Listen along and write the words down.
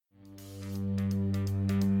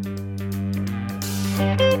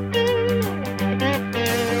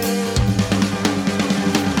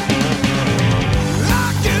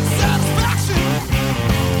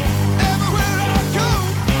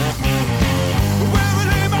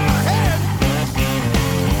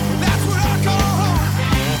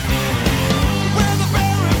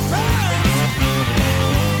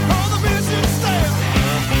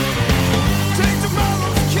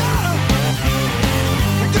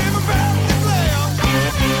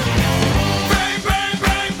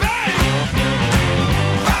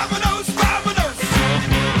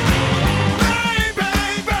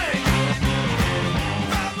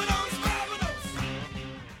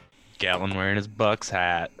Gatlin wearing his Bucks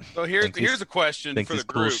hat. So here's a question for the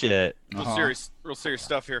cool group. Shit. Real serious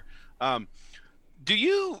stuff here. What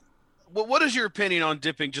is your opinion on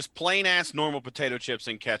dipping just plain ass normal potato chips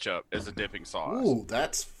in ketchup as a dipping sauce? Ooh,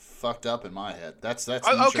 that's fucked up in my head. That's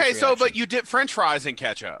okay. So, but you dip French fries in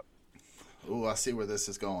ketchup. Ooh, I see where this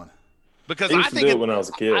is going. Because I think when I was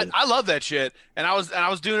a kid. I love that shit, and I was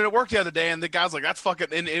doing it at work the other day, and the guy's like, "That's fucking,"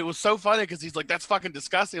 and it was so funny because he's like, "That's fucking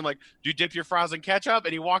disgusting." I'm like, "Do you dip your fries in ketchup?"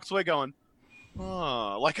 And he walks away going,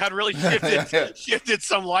 "Oh, like I'd really shifted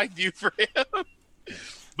some life view for him."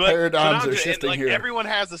 But paradigms are shifting like, here. Everyone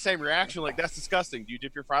has the same reaction. Like, that's disgusting. Do you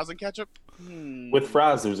dip your fries in ketchup? With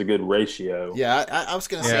fries, there's a good ratio. Yeah, I was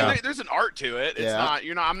gonna say there's an art to it. It's not.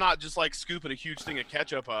 I'm not just like scooping a huge thing of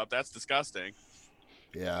ketchup up. That's disgusting.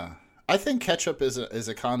 Yeah. I think ketchup is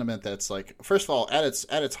a condiment that's like, first of all, at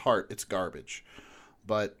its heart, it's garbage,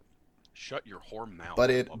 but shut your whore mouth. But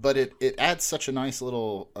it adds such a nice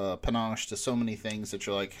little panache to so many things that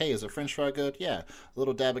you're like, hey, is a French fry good? Yeah, a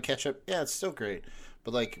little dab of ketchup. Yeah, it's still great.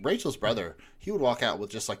 But like Rachel's brother, he would walk out with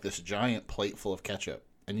just like this giant plate full of ketchup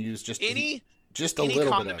and use just a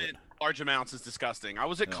little bit of it. Large amounts is disgusting. I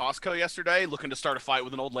was at Costco yesterday looking to start a fight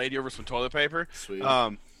with an old lady over some toilet paper. Sweet.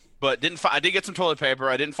 But I did get some toilet paper.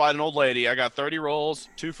 I didn't fight an old lady. I got 30 rolls,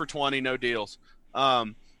 2 for $20, no deals.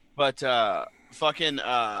 You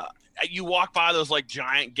walk by those like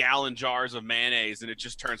giant gallon jars of mayonnaise, and it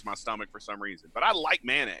just turns my stomach for some reason. But I like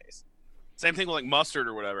mayonnaise. Same thing with like mustard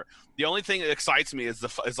or whatever. The only thing that excites me is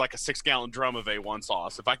like a 6-gallon drum of A1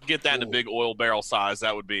 sauce. If I could get that in a big oil barrel size,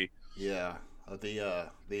 that would be. Yeah,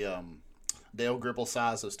 the Dale Gribble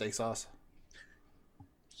size of steak sauce.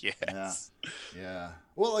 Yes. Yeah.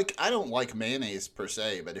 Well, like, I don't like mayonnaise per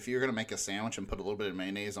se, but if you're gonna make a sandwich and put a little bit of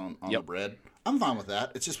mayonnaise on the bread, I'm fine with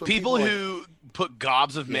that. It's just when people who put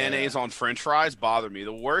gobs of mayonnaise on French fries bother me.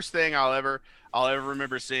 The worst thing I'll ever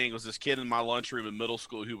remember seeing was this kid in my lunchroom in middle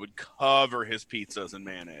school who would cover his pizzas in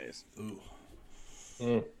mayonnaise.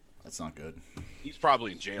 Ooh. That's not good. He's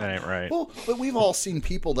probably in jail. That ain't right. Well, but we've all seen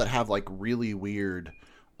people that have like really weird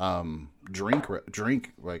drink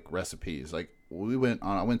like recipes. Like I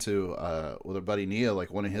went to with our buddy Nia,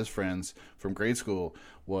 like one of his friends from grade school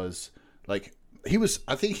was like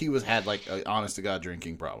I think he had like an honest to God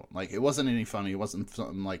drinking problem. Like it wasn't any funny. It wasn't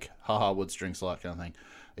something like haha Woods drinks a lot kind of thing.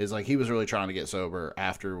 It's like he was really trying to get sober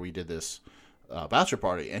after we did this bachelor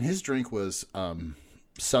party, and his drink was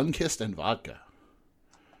Sunkissed and vodka.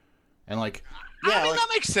 And like, yeah, that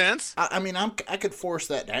makes sense. I mean, I could force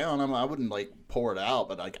that down. I wouldn't like pour it out,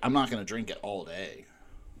 but like I'm not going to drink it all day.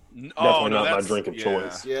 Definitely not my drink of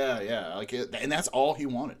choice. Yeah. Like, and that's all he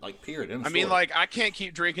wanted. Like, period. I mean, like, I can't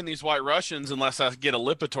keep drinking these White Russians unless I get a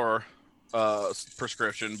Lipitor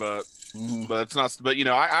prescription. But it's not. But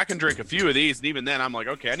I can drink a few of these, and even then, I'm like,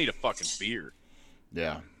 okay, I need a fucking beer.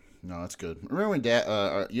 Yeah, no, that's good. Remember when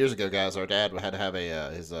Dad years ago, guys, our dad had to have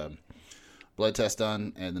his blood test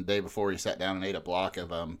done, and the day before he sat down and ate a block of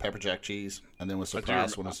pepper jack cheese, and then was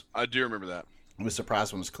surprised I do remember that. I was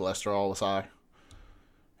surprised when his cholesterol was high.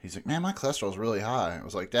 He's like, man, my cholesterol's really high. I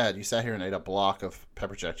was like, Dad, you sat here and ate a block of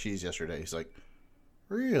pepper jack cheese yesterday. He's like,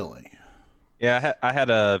 really? Yeah, I had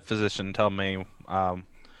a physician tell me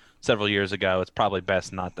several years ago it's probably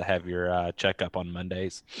best not to have your checkup on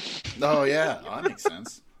Mondays. Oh, yeah. Oh, that makes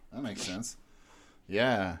sense.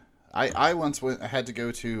 Yeah. I once I had to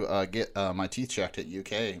go to get my teeth checked at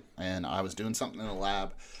UK, and I was doing something in the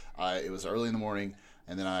lab. It was early in the morning,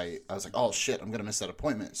 and then I was like, oh, shit, I'm going to miss that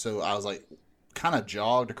appointment. So I was like, kind of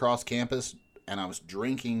jogged across campus, and I was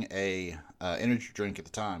drinking a energy drink at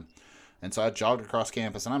the time. And so I jogged across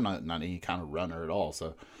campus, and I'm not any kind of runner at all.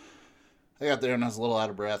 So I got there, and I was a little out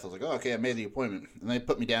of breath. I was like, oh, okay, I made the appointment. And they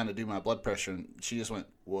put me down to do my blood pressure, and she just went,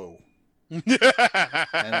 whoa. and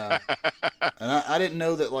I didn't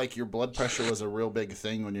know that like your blood pressure was a real big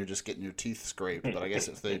thing when you're just getting your teeth scraped. But I guess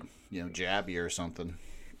if they jab you or something.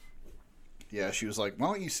 Yeah, she was like, why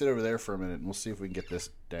don't you sit over there for a minute, and we'll see if we can get this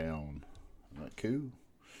down. I'm like, cool.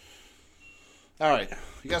 All right,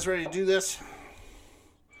 you guys ready to do this?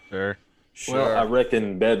 Sure. Sure. Well, I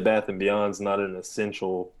reckon Bed Bath & Beyond's not an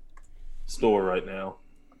essential store right now.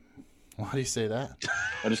 Why do you say that?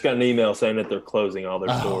 I just got an email saying that they're closing all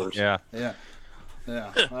their stores. Yeah. All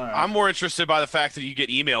right. I'm more interested by the fact that you get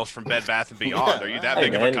emails from Bed Bath & Beyond. Are you that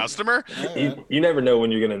big of a customer? You never know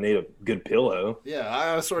when you're going to need a good pillow. Yeah,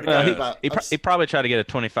 I sort of he probably tried to get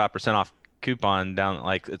a 25% off coupon down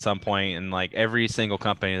like at some point, and like every single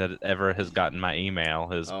company that ever has gotten my email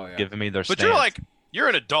has given me their But stance. you're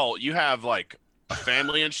an adult. You have like a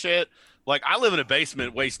family and shit. Like, I live in a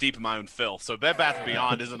basement waist deep in my own filth, so Bed Bath &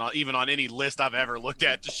 Beyond isn't even on any list I've ever looked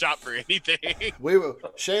at to shop for anything.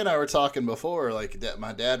 Shay and I were talking before, like that.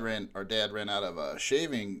 Our dad ran out of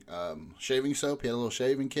shaving soap. He had a little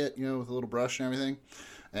shaving kit, with a little brush and everything,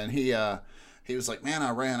 and he was like, "Man,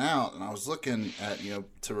 I ran out," and I was looking at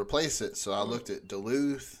to replace it. So I looked at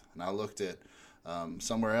Duluth and I looked at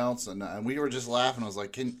somewhere else, and we were just laughing. I was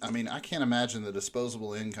like, I can't imagine the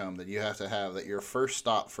disposable income that you have to have, that your first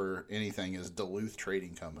stop for anything is Duluth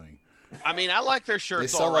Trading Company. I mean, I like their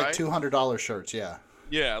shirts. They sell like $200 shirts, yeah.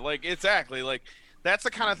 Yeah, like exactly. Like that's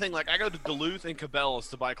the kind of thing. Like I go to Duluth and Cabela's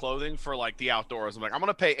to buy clothing for like the outdoors. I'm like, I'm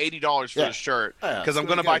gonna pay $80 for this shirt because I'm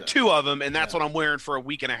gonna buy 2 of them, and that's what I'm wearing for a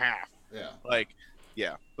week and a half. Yeah.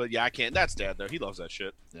 But I can't. That's Dad though. He loves that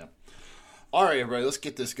shit. Yeah. All right, everybody, let's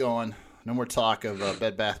get this going. No more talk of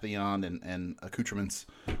Bed Bath Beyond and accoutrements.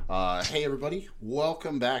 Hey, everybody.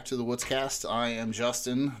 Welcome back to the Woodscast. I am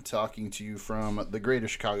Justin, talking to you from the greater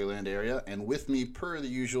Chicagoland area. And with me, per the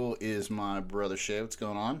usual, is my brother Shay. What's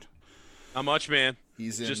going on? Not much, man.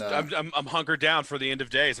 He's in. Just I'm hunkered down for the end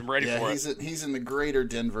of days. I'm ready for it. He's in the greater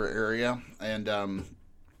Denver area. And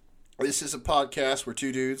this is a podcast where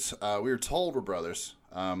 2 dudes, we were told we're brothers,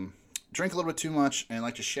 drink a little bit too much and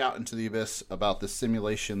like to shout into the abyss about the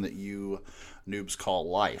simulation that you noobs call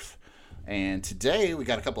life. And today we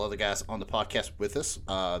got a couple other guys on the podcast with us.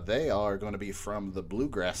 They are going to be from the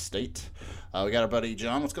Bluegrass State. We got our buddy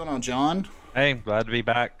John. What's going on, John? Hey, glad to be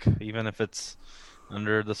back, even if it's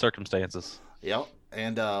under the circumstances. Yep.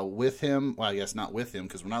 And with him, well, I guess not with him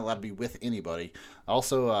because we're not allowed to be with anybody.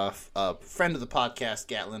 Also, a friend of the podcast,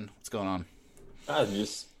 Gatlin. What's going on?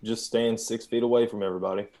 Just staying 6 feet away from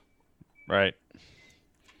everybody. Right.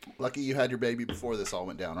 Lucky you had your baby before this all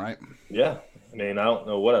went down, right? Yeah. I mean, I don't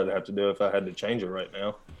know what I'd have to do if I had to change it right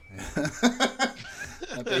now.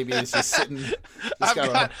 That baby is just sitting.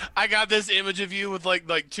 I got this image of you with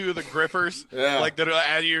like 2 of the grippers. Yeah. Like that,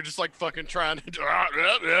 and you're just like fucking trying to.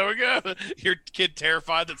 There we go. Your kid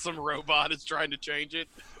terrified that some robot is trying to change it.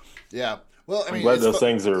 Yeah. Well, I mean, I'm glad those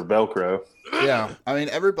things are Velcro. Yeah, I mean,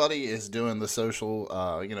 everybody is doing the social,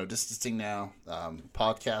 distancing now.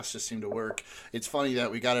 Podcasts just seem to work. It's funny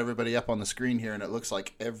that we got everybody up on the screen here, and it looks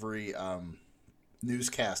like every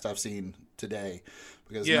newscast I've seen today,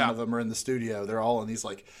 because none of them are in the studio. They're all in these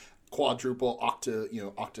like quadruple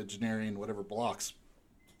octogenarian whatever blocks,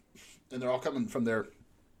 and they're all coming from their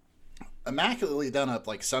immaculately done up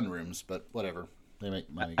like sunrooms, but whatever. They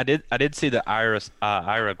make money. I did see that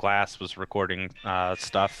Ira Glass was recording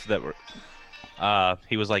stuff that were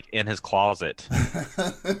he was like in his closet.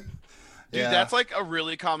 Dude, that's like a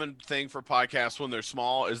really common thing for podcasts when they're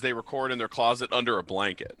small, is they record in their closet under a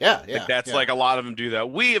blanket. Yeah. Like that's like a lot of them do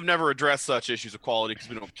that. We have never addressed such issues of quality because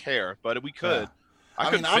we don't care, but we could. Yeah.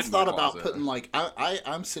 I mean, I've thought about putting like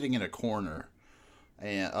I'm sitting in a corner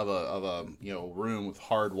of a room with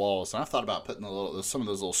hard walls, and I've thought about putting some of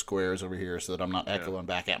those little squares over here so that I'm not echoing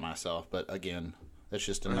back at myself. But again, that's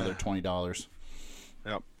just another $20.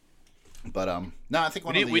 Yep. But no, I think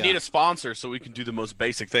we need a sponsor so we can do the most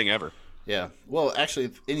basic thing ever. Yeah. Well, actually,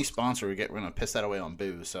 if any sponsor we get, we're gonna piss that away on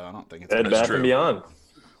booze. So I don't think it's Bed Bath & Beyond.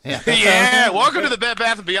 Yeah. Yeah. Welcome to the Bed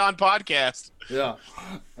Bath & Beyond podcast. Yeah.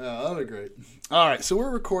 That'd be great. All right, so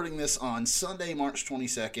we're recording this on Sunday, March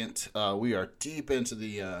 22nd. We are deep into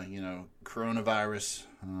the coronavirus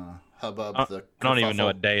hubbub. I don't even know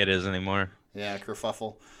what day it is anymore. Yeah,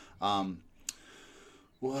 kerfuffle.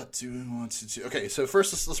 What do we want to do? Okay, so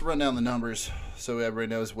first let's run down the numbers so everybody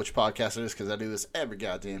knows which podcast it is, because I do this every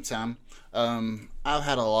goddamn time. I've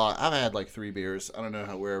had a lot. I've had like 3 beers. I don't know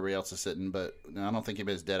where everybody else is sitting, but I don't think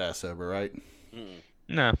anybody's dead ass sober, right?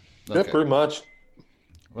 No. Okay. Yeah, pretty much.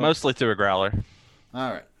 Well, mostly through a growler. All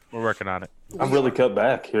right. We're working on it. I've really cut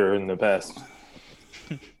back here in the past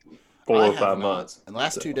 4 or 5 months. And the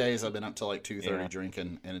last 2 days I've been up till like 2:30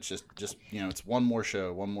 drinking, and it's just it's one more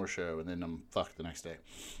show, and then I'm fucked the next day.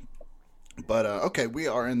 But okay, we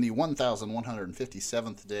are in the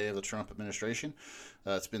 1,157th day of the Trump administration.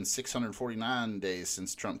 It's been 649 days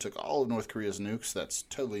since Trump took all of North Korea's nukes. That's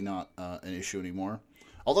totally not an issue anymore.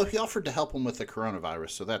 Although he offered to help him with the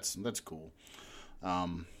coronavirus, so that's cool.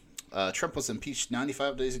 Trump was impeached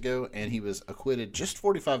 95 days ago, and he was acquitted just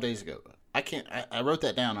 45 days ago. I wrote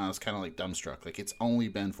that down, and I was kind of like dumbstruck. Like, it's only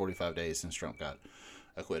been 45 days since Trump got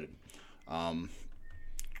acquitted.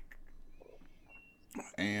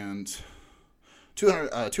 And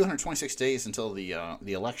 226 days until the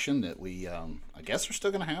election that we, I guess, are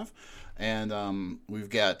still going to have. And we've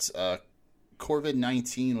got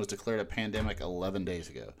COVID-19 was declared a pandemic 11 days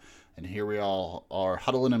ago. And here we all are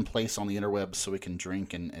huddling in place on the interwebs so we can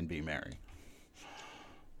drink and be merry.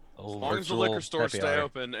 As long as the liquor stores stay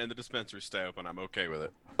open and the dispensaries stay open, I'm okay with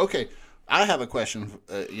it. Okay, I have a question.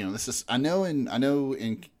 This is I know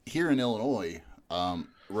in here in Illinois,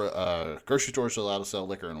 grocery stores are allowed to sell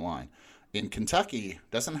liquor and wine. In Kentucky,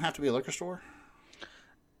 doesn't it have to be a liquor store?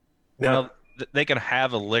 Well, they can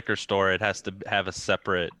have a liquor store. It has to have a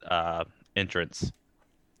separate entrance.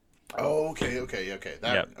 Oh, okay. Okay,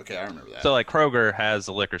 I remember that. So, like, Kroger has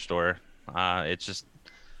a liquor store. It's just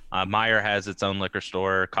Meijer has its own liquor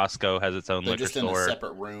store. Costco has its own liquor store. They're just in a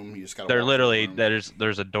separate room. You just got. They're literally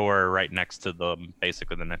there's a door right next to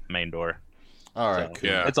basically the main door. All right, so, cool.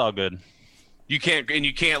 Yeah, it's all good. You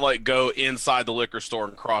can't like go inside the liquor store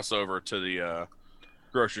and cross over to the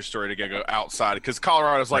grocery store to go outside, because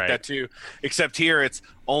Colorado's like that too, except here it's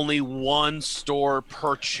only one store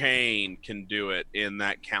per chain can do it in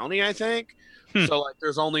that county, I think. So like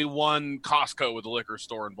there's only one Costco with a liquor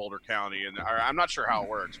store in Boulder County, and I'm not sure how it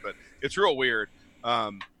works, but it's real weird.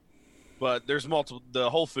 But there's multiple. The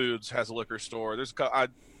Whole Foods has a liquor store.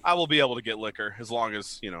 I will be able to get liquor as long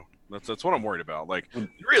as that's what I'm worried about. Like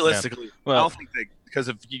realistically, I don't think because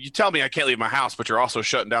if you tell me I can't leave my house, but you're also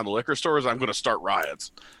shutting down the liquor stores, I'm going to start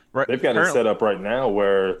riots. Right. They've got it set up right now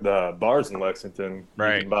where the bars in Lexington you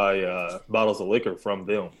can buy bottles of liquor from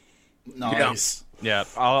them. Nice. Yeah,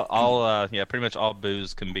 pretty much all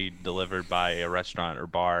booze can be delivered by a restaurant or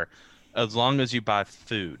bar, as long as you buy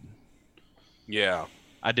food. Yeah,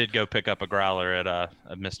 I did go pick up a growler at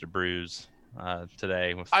Mr. Brews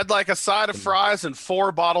today. I'd like a side of fries and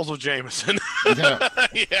 4 bottles of Jameson. Yeah.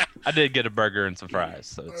 I did get a burger and some fries,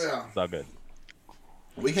 so it's all good.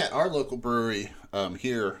 We had our local brewery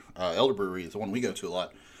here, Elder Brewery is the one we go to a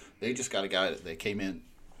lot. They just got a guy that they came in,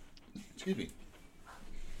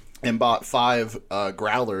 and bought 5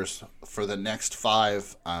 growlers for the next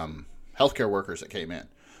 5 healthcare workers that came in.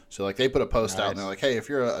 So like they put a post out and they're like, hey, if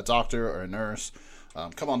you're a doctor or a nurse,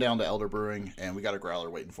 come on down to Elder Brewing and we got a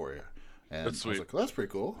growler waiting for you. And that's sweet. I was like, well, that's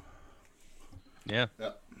pretty cool. Yeah.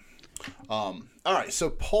 All right, so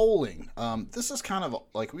polling. This is kind of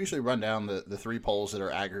like we usually run down the 3 polls that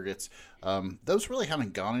are aggregates. Those really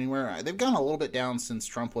haven't gone anywhere. They've gone a little bit down since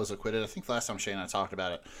Trump was acquitted. I think the last time Shay and I talked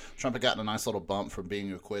about it, Trump had gotten a nice little bump from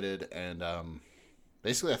being acquitted. And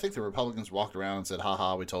basically, I think the Republicans walked around and said,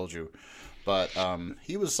 ha, we told you. But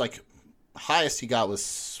he was like, highest he got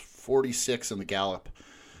was 46 in the Gallup.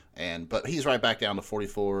 But he's right back down to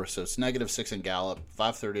 44. So it's -6 in Gallup.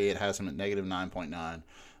 538 has him at -9.9.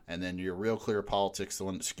 And then your Real Clear Politics, the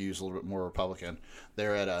one that skews a little bit more Republican,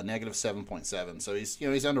 they're at -7.7. So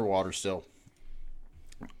he's underwater still.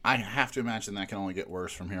 I have to imagine that can only get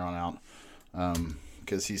worse from here on out,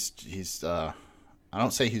 because he's I don't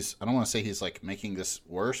want to say he's like making this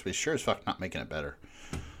worse, but he's sure as fuck not making it better.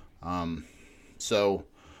 So.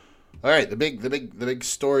 All right, the big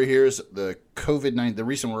story here is the COVID-19. The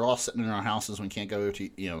reason we're all sitting in our houses when we can't go to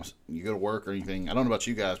you go to work or anything. I don't know about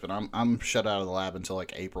you guys, but I'm shut out of the lab until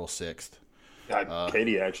like April 6th.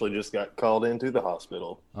 Katie actually just got called into the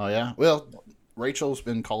hospital. Oh yeah, well, Rachel's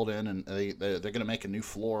been called in, and they're going to make a new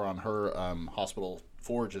floor on her hospital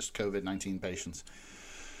for just COVID-19 patients.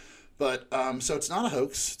 But so it's not a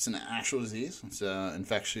hoax; it's an actual disease. It's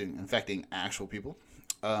infecting actual people.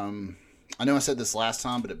 I know I said this last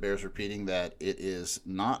time, but it bears repeating that it is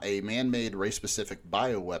not a man-made race-specific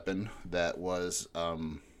bioweapon that was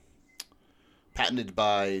patented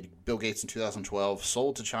by Bill Gates in 2012,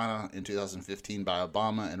 sold to China in 2015 by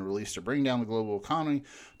Obama, and released to bring down the global economy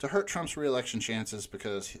to hurt Trump's re-election chances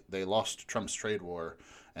because they lost Trump's trade war,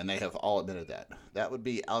 and they have all admitted that. That would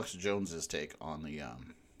be Alex Jones's take on the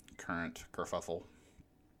current kerfuffle.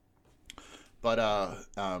 But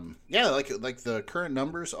like the current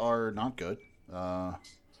numbers are not good. Let's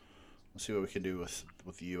see what we can do with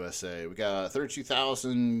the USA. We got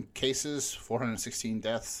 32,000 cases, 416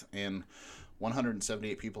 deaths, and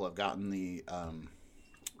 178 people have gotten the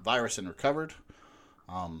virus and recovered.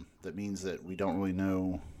 That means that we don't really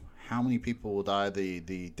know how many people will die.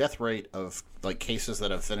 The death rate of like cases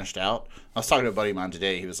that have finished out. I was talking to a buddy of mine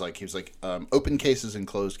today. He was like open cases and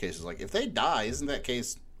closed cases. Like if they die, isn't that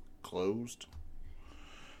case closed?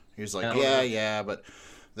 He was like, yeah, but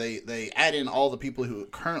they add in all the people who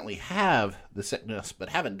currently have the sickness but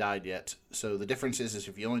haven't died yet. So the difference is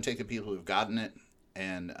if you only take the people who've gotten it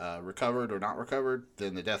and recovered or not recovered,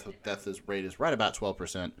 then the death rate is right about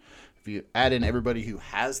 12%. If you add in everybody who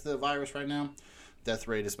has the virus right now, death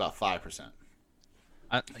rate is about 5%.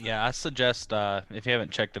 I suggest if you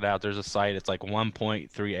haven't checked it out, there's a site. It's like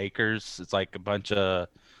 1.3 acres. It's like a bunch of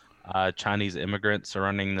Chinese immigrants are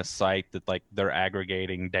running this site that like they're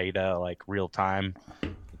aggregating data like real time.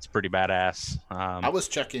 It's pretty badass. I was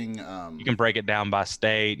checking. You can break it down by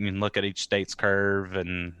state. You can look at each state's curve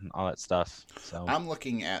and all that stuff. So I'm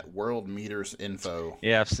looking at World Meters Info.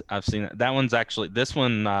 Yeah, I've seen it. That one's actually this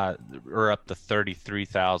one. We're up to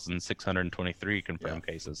 33,623 confirmed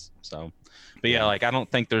cases. So, but yeah, like I don't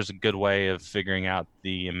think there's a good way of figuring out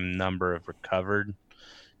the number of recovered.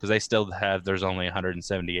 Because they still there's only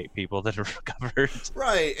 178 people that are recovered.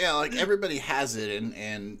 Right, yeah, like everybody has it,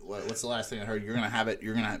 and what's the last thing I heard? You're going to have it,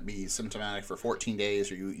 you're going to be symptomatic for 14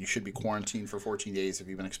 days, or you should be quarantined for 14 days if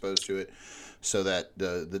you've been exposed to it, so that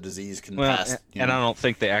the disease can pass. And I don't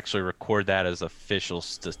think they actually record that as official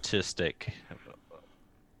statistic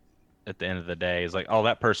at the end of the day. It's like, oh,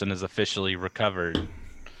 that person is officially recovered.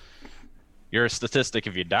 You're a statistic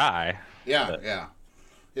if you die. Yeah.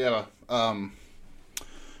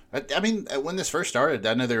 I mean, when this first started,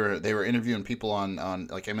 I know they were interviewing people on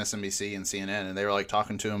like MSNBC and CNN, and they were like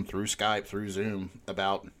talking to them through Skype, through Zoom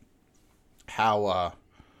about how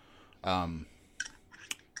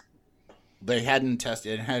they hadn't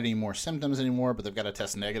had any more symptoms anymore, but they've got to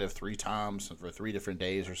test negative 3 times for 3 different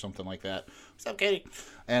days or something like that. What's up, Katie?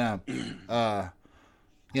 And they've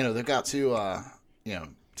got to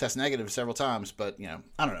test negative several times, but I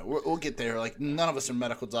don't know. We'll get there. Like, none of us are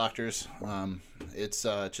medical doctors. It's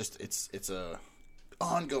it's a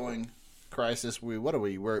ongoing crisis. We've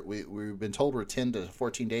been told we're 10 to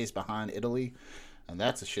 14 days behind Italy, and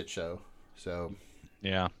that's a shit show. So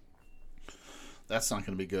yeah, that's not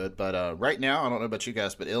going to be good. But right now, I don't know about you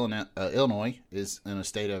guys, but Illinois is in a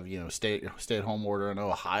state of stay at home order. I know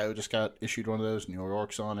Ohio just got issued one of those. New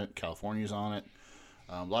York's on it. California's on it.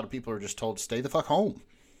 A lot of people are just told to stay the fuck home.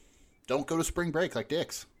 Don't go to spring break like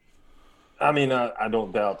dicks. I mean, I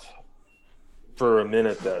don't doubt for a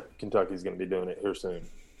minute that Kentucky's going to be doing it here soon.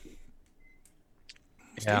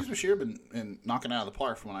 Steve's Bashir been knocking out of the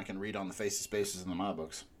park from what I can read on the Faces, Spaces, and the My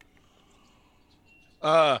Books.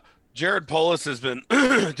 Jared Polis has been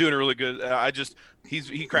doing really good.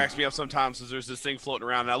 He cracks me up sometimes because there's this thing floating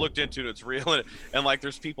around, and I looked into it. It's real, and like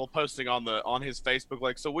there's people posting on his Facebook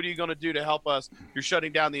like, so what are you going to do to help us? You're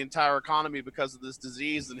shutting down the entire economy because of this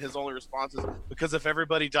disease, and his only response is, because if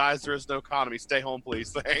everybody dies, there is no economy. Stay home,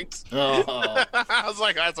 please. Thanks. Oh. I was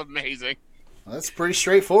like, that's amazing. Well, that's pretty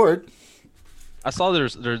straightforward. I saw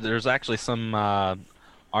there's actually some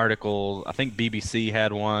article. I think BBC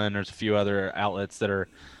had one. There's a few other outlets that are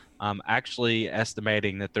actually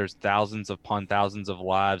estimating that there's thousands upon thousands of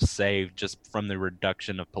lives saved just from the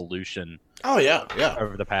reduction of pollution. Oh yeah.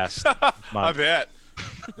 Over the past month. I bet.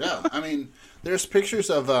 Yeah, I mean, there's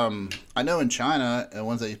pictures of I know in China,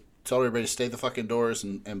 once they told everybody to stay the fuck indoors,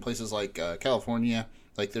 and places like California,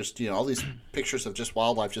 like there's all these pictures of just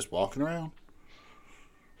wildlife just walking around.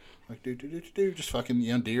 Like just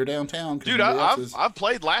fucking deer downtown. Dude, I've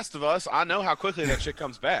played Last of Us. I know how quickly that shit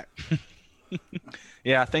comes back.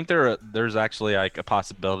 Yeah, I think there's actually like a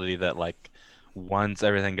possibility that like once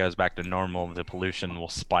everything goes back to normal, the pollution will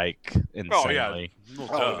spike insanely. It'll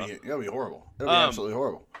be horrible. It'll be absolutely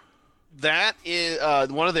horrible. That is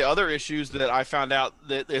one of the other issues that I found out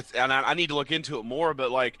and I need to look into it more. But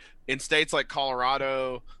like in states like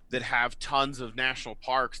Colorado that have tons of national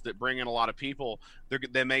parks that bring in a lot of people,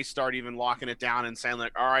 they may start even locking it down and saying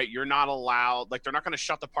like, all right, you're not allowed. Like they're not going to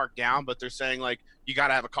shut the park down, but they're saying like you got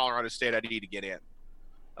to have a Colorado state ID to get in.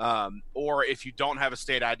 Or if you don't have a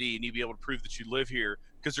state ID, you need to be able to prove that you live here,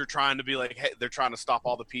 because they're trying to be like, hey, they're trying to stop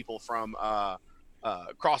all the people from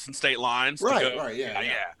crossing state lines. Right,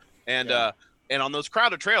 yeah. And on those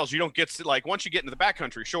crowded trails, you don't get to, like, once you get into the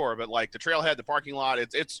backcountry, sure, but like the trailhead, the parking lot,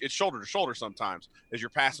 it's shoulder to shoulder sometimes as you're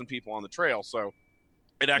passing people on the trail. So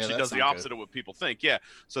it actually does the opposite of what people think. Yeah.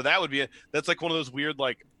 So that would be that's like one of those weird,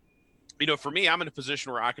 like, for me, I'm in a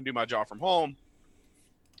position where I can do my job from home.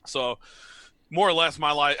 So more or less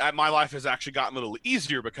my life has actually gotten a little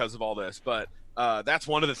easier because of all this. But that's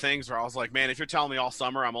one of the things where I was like, man, if you're telling me all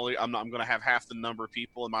summer I'm going to have half the number of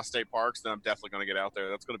people in my state parks, then I'm definitely going to get out there.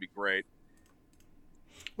 That's going to be great.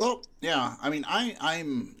 Well, yeah. I mean,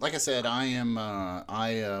 I'm like I said,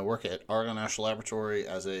 I work at Argonne National Laboratory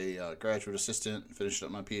as a graduate assistant. Finished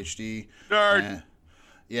up my PhD. Nerd.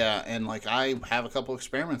 Yeah, and like I have a couple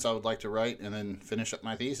experiments I would like to write and then finish up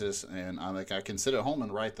my thesis, and I can sit at home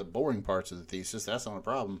and write the boring parts of the thesis. That's not a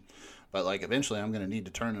problem, but like eventually I'm going to need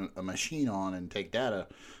to turn a machine on and take data,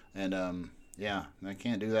 and yeah, I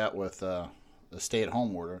can't do that with a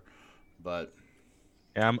stay-at-home order, but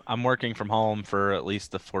Yeah, I'm working from home for at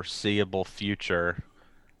least the foreseeable future.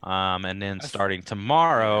 And then starting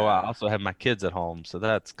tomorrow, I also have my kids at home, so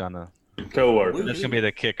that's gonna Co-workers. be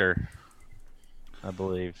the kicker, I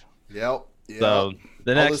believe. yep. So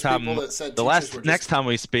the All next those people time, that said the teachers were next next just- time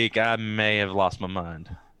we speak, I may have lost my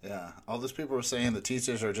mind. Yeah, all those people were saying the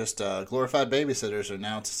teachers are just glorified babysitters are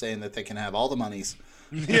now saying that they can have all the monies.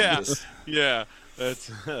 Yeah, Just- yeah.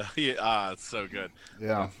 That's it's so good.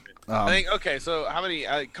 yeah. I think okay. So how many?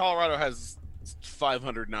 Colorado has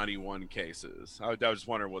 591 cases. I was just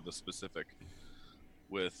wondering what the specific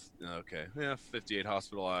with. Okay, yeah, 58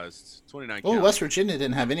 hospitalized, 29. Well, counties. West Virginia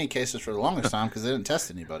didn't have any cases for the longest time because they didn't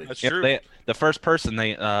test anybody. That's Yep, true. the first person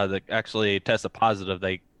that actually tested positive,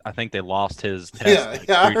 I think they lost his test Yeah, like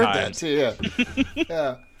yeah, I 3 heard times. that too. Yeah,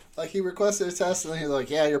 yeah. Like he requested a test, and he's like,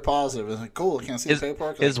 "Yeah, you're positive." And like, cool. Can I see the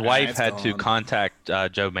paperwork? His Like, wife it's had to gone. contact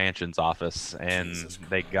Joe Manchin's office, and Jesus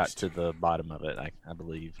they got Christ. to the bottom of it, I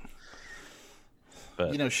believe.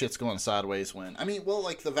 But You know, shit's going sideways when well,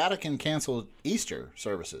 like the Vatican canceled Easter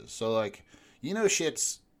services, so like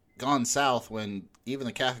shit's gone south when even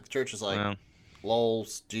the Catholic Church is like, well, "Lol,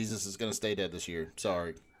 Jesus is gonna stay dead this year."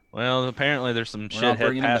 Sorry. well, apparently there's some We're not shithead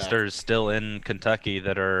bringing him back. pastors still in Kentucky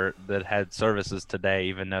that had services today,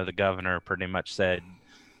 even though the governor pretty much said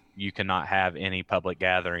you cannot have any public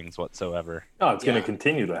gatherings whatsoever. Oh, it's going Yeah. to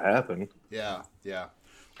continue to happen. Yeah, yeah.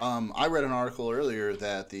 I read an article earlier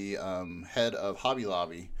that the head of Hobby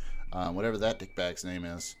Lobby, whatever that dickbag's name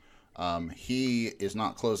is, he is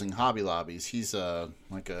not closing Hobby Lobbies. He's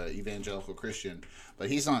like a evangelical Christian, but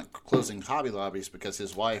he's not closing Hobby Lobbies because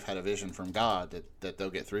his wife had a vision from God that they'll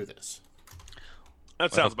get through this.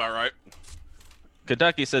 That sounds about right.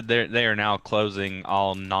 Kentucky said they are now closing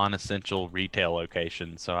all non-essential retail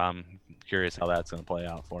locations, so I'm curious how that's going to play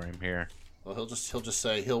out for him here. Well, he'll just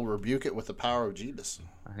say he'll rebuke it with the power of Jesus.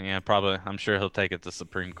 Yeah, probably. I'm sure he'll take it to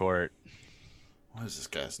Supreme Court. What is this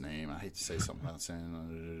guy's name? I hate to say something without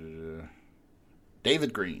saying.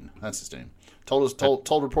 David Green, that's his name.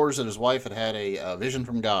 Told reporters that his wife had a vision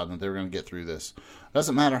from God and that they were going to get through this.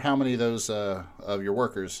 Doesn't matter how many of those of your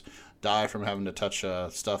workers die from having to touch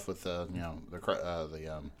stuff with the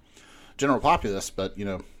general populace, but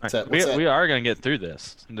what's that? We are going to get through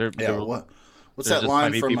this. What's there's that just line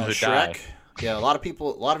might be from people who die. Shrek? Yeah, a lot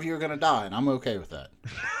of you are going to die, and I'm okay with that.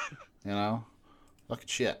 Fucking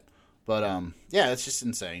shit. But yeah, it's just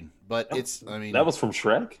insane. But That was from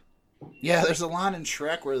Shrek? yeah, there's a line in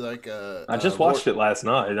Shrek where like I just watched it last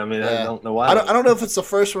night. I mean, I don't know why. I don't know if it's the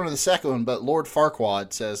first one or the second one, but Lord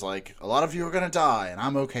Farquaad says like a lot of you are going to die, and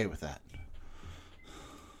I'm okay with that.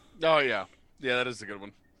 Oh yeah, yeah, that is a good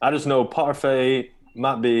one. I just know parfait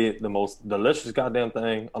might be the most delicious goddamn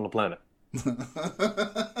thing on the planet.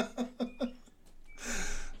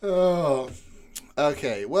 Oh,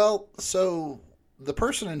 okay. Well, so the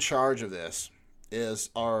person in charge of this is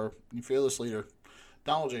our fearless leader,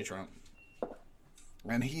 Donald J. Trump,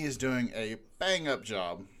 and he is doing a bang-up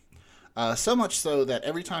job. So much so that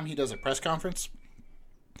every time he does a press conference,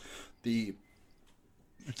 the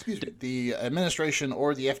administration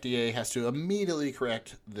or the FDA has to immediately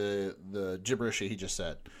correct the gibberish he just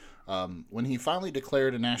said. When he finally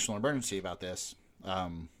declared a national emergency about this,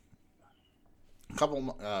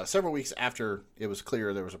 several weeks after it was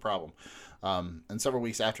clear there was a problem, and several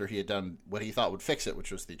weeks after he had done what he thought would fix it,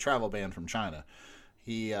 which was the travel ban from China,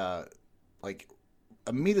 he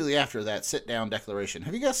immediately after that sit-down declaration.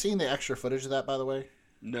 Have you guys seen the extra footage of that, by the way?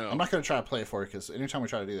 No. I'm not going to try to play it for you because anytime we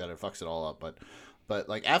try to do that, it fucks it all up. But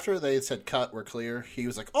like after they said cut, we're clear, he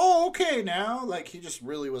was like, "Oh, okay, now." Like he just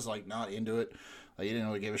really was like not into it. Like, he didn't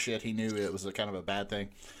really give a shit. He knew it was a kind of a bad thing.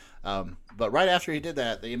 But right after he did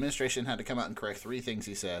that, the administration had to come out and correct 3 things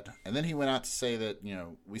he said, and then he went out to say that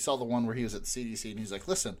we saw the one where he was at the CDC and he's like,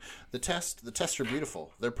 "Listen, the tests are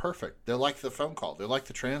beautiful. They're perfect. They're like the phone call. They're like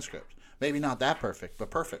the transcript. Maybe not that perfect,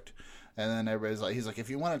 but perfect." And then everybody's like, he's like, "If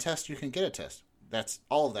you want a test, you can get a test." That's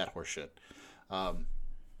all of that horseshit.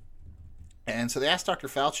 And so they asked Dr.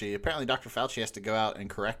 Fauci. Apparently, Dr. Fauci has to go out and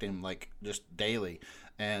correct him like just daily.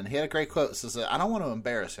 And he had a great quote. It says, "I don't want to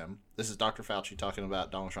embarrass him." This is Dr. Fauci talking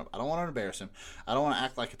about Donald Trump. "I don't want to embarrass him. I don't want to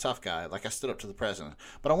act like a tough guy, like I stood up to the president.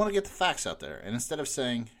 But I want to get the facts out there. And instead of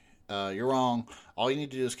saying you're wrong, all you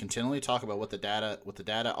need to do is continually talk about what the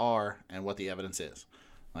data are and what the evidence is."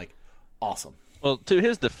 Like, awesome. Well, to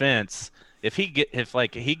his defense, if he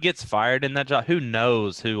gets fired in that job, who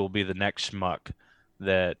knows who will be the next schmuck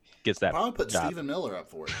that gets that Probably put job. Stephen Miller up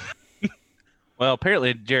for it. Well,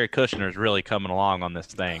 apparently Jared Kushner is really coming along on this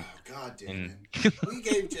thing. Oh, God damn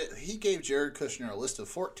it. He gave Jared Kushner a list of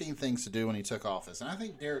 14 things to do when he took office. And I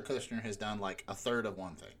think Jared Kushner has done like a third of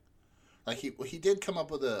one thing. Like he did come up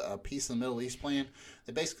with a peace in the Middle East plan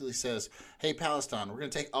that basically says, hey, Palestine, we're going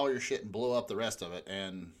to take all your shit and blow up the rest of it.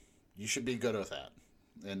 And you should be good with that.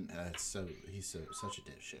 And he's such a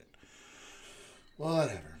dipshit.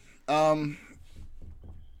 Whatever.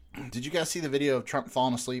 Did you guys see the video of Trump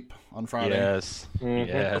falling asleep on Friday? Yes. Mm-hmm.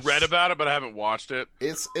 Yes. I read about it, but I haven't watched it.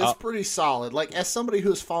 It's pretty solid. Like, as somebody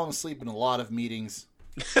who's fallen asleep in a lot of meetings,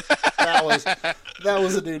 that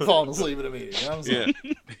was a dude falling asleep in a meeting. You know what I'm saying?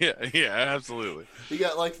 Yeah, absolutely. You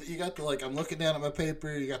got the I'm looking down at my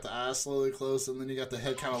paper. You got the eyes slowly closed, and then you got the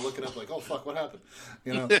head kind of looking up, like, oh fuck, what happened?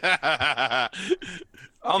 You know.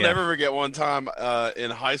 I'll never forget one time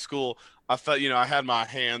in high school. I felt, I had my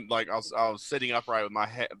hand, like I was sitting upright with my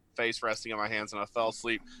face resting on my hands, and I fell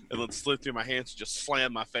asleep, and then slipped through my hands and just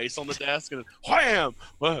slammed my face on the desk, and wham!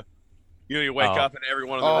 Well, you wake up and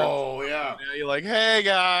everyone in the room. Oh yeah. You're like, hey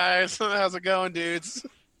guys, how's it going, dudes?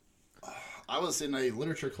 I was in a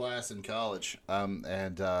literature class in college,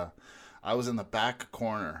 and I was in the back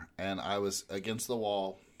corner, and I was against the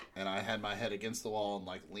wall. And I had my head against the wall and,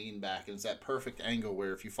 like, leaned back. And it's that perfect angle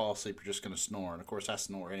where if you fall asleep, you're just going to snore. And, of course, I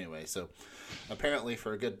snore anyway. So, apparently,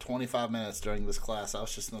 for a good 25 minutes during this class, I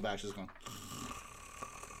was just in the back just going...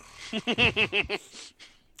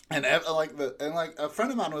 and, a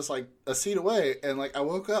friend of mine was, like, a seat away. And, like, I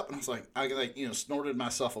woke up and I was like, snorted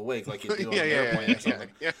myself awake like you do on an airplane or something.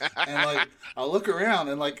 And, like, I look around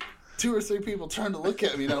and, like... 2 or 3 people turned to look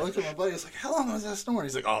at me, and I looked at my buddy. I was like, how long was that snoring?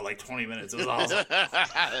 He's like, oh, like 20 minutes. It was awesome.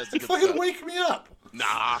 Fucking wake me up.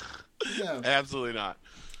 Nah. Yeah. Absolutely not.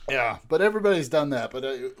 Yeah, but everybody's done that.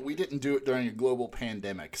 But we didn't do it during a global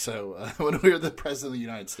pandemic. So when we were the president of the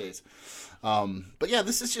United States. But yeah,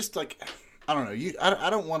 this is just like, I don't know. I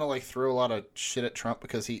don't want to like throw a lot of shit at Trump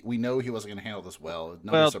because we know he wasn't going to handle this well.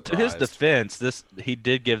 Well, to his defense, he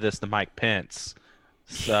did give this to Mike Pence.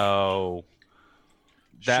 So...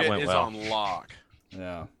 That shit went is well. on lock.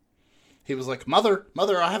 Yeah. He was like, Mother,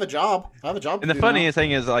 I have a job. I have a job. And the funniest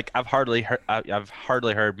thing is, like, I've hardly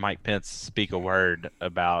heard Mike Pence speak a word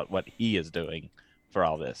about what he is doing for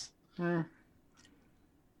all this. Can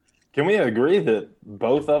we agree that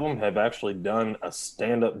both of them have actually done a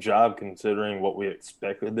stand-up job considering what we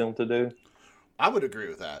expected them to do? I would agree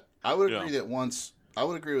with that. I would agree that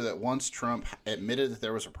once Trump admitted that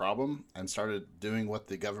there was a problem and started doing what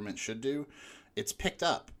the government should do, it's picked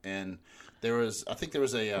up. And I think there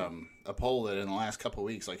was a poll that in the last couple of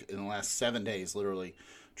weeks, like in the last 7 days, literally,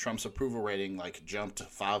 Trump's approval rating like jumped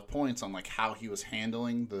 5 points on like how he was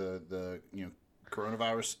handling the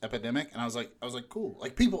coronavirus epidemic. And I was like, cool.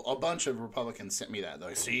 Like a bunch of Republicans sent me that. They're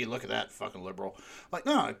like, see, look at that fucking liberal. I'm like,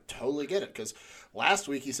 no, I totally get it. Because last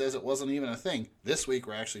week he says it wasn't even a thing. This week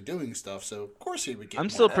we're actually doing stuff. So of course he would get. I'm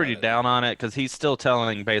still pretty down on it because he's still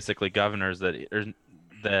telling basically governors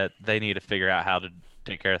that they need to figure out how to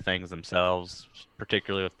take care of things themselves,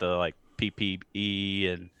 particularly with the like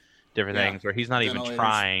PPE and different things, where he's not even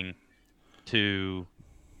trying to,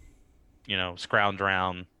 scrounge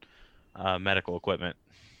around medical equipment.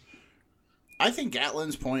 I think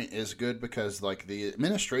Gatlin's point is good because like the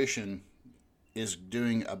administration is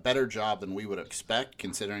doing a better job than we would expect,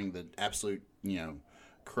 considering the absolute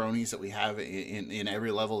cronies that we have in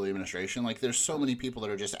every level of the administration. Like there's so many people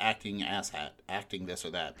that are just acting this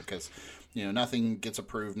or that because nothing gets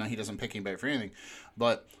approved. No, he doesn't pick anybody for anything.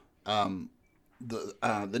 But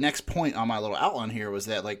the next point on my little outline here was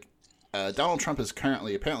that like Donald Trump is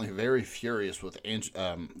currently apparently very furious with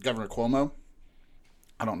Governor Cuomo.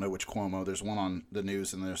 I don't know which Cuomo. There's one on the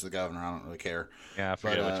news and there's the governor. I don't really care. Yeah, I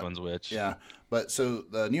forget which one's which. Yeah, but so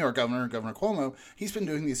the New York Governor Cuomo, he's been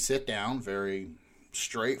doing these sit down, very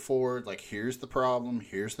straightforward, like here's the problem,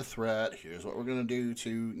 here's the threat, here's what we're going to do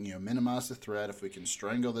to minimize the threat. If we can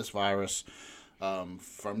strangle this virus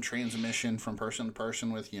from transmission from person to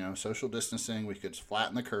person with social distancing, we could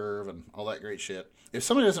flatten the curve and all that great shit. If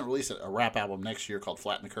somebody doesn't release a rap album next year called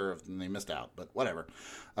Flatten the Curve, then they missed out, but whatever.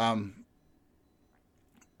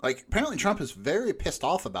 Like apparently Trump is very pissed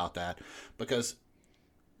off about that because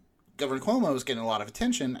Governor Cuomo is getting a lot of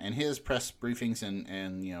attention, and his press briefings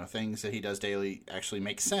and things that he does daily actually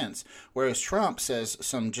make sense. Whereas Trump says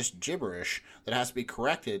some just gibberish that has to be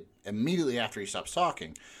corrected immediately after he stops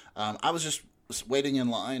talking. I was just waiting in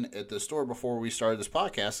line at the store before we started this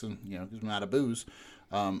podcast, and because I'm out of booze.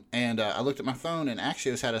 And I looked at my phone, and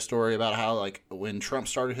Axios had a story about how like when Trump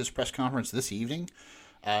started his press conference this evening,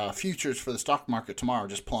 futures for the stock market tomorrow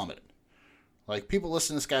just plummeted. Like people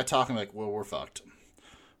listen to this guy talking like, well, we're fucked.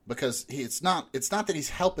 because it's not that he's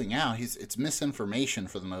helping out. It's misinformation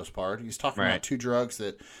for the most part. He's talking about two drugs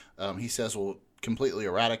that he says will completely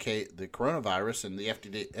eradicate the coronavirus, and the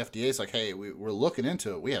FDA is like, hey, we're looking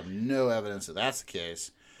into it. We have no evidence that that's the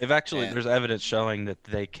case. There's evidence showing that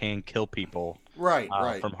they can kill people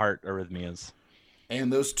from heart arrhythmias.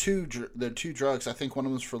 And those two drugs, I think one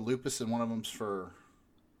of them's for lupus and one of them's for...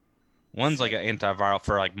 One's like an antiviral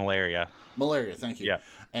for like malaria. Malaria, thank you. Yeah.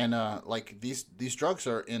 And like these drugs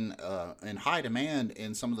are in high demand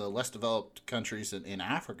in some of the less developed countries in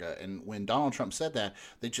Africa. And when Donald Trump said that,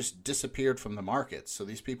 they just disappeared from the markets. So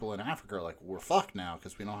these people in Africa are like, we're fucked now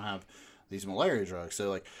because we don't have these malaria drugs. So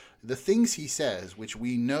like the things he says, which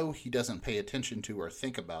we know he doesn't pay attention to or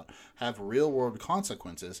think about, have real world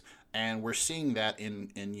consequences, and we're seeing that in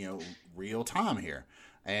real time here.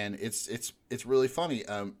 And it's really funny.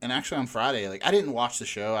 And actually on Friday, like I didn't watch the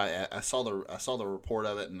show. I saw the report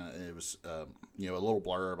of it, and it was a little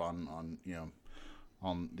blurb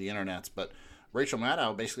on the internets. But Rachel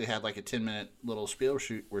Maddow basically had like a 10-minute little spiel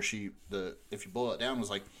shoot where if you boil it down,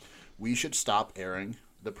 was like, we should stop airing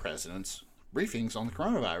the president's briefings on the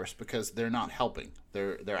coronavirus because they're not helping.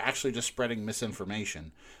 They're actually just spreading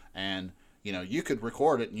misinformation. And you could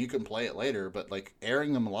record it and you can play it later, but like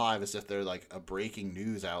airing them live as if they're like a breaking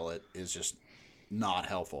news outlet is just not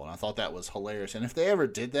helpful. And I thought that was hilarious. And if they ever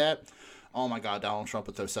did that, oh my God, Donald Trump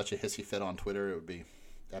would throw such a hissy fit on Twitter. It would be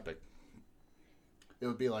epic. It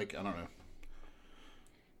would be like, I don't know,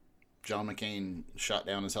 John McCain shot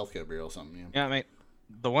down his healthcare bill or something. Yeah, I mean,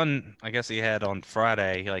 the one I guess he had on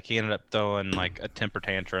Friday, like he ended up throwing like a temper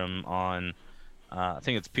tantrum on. I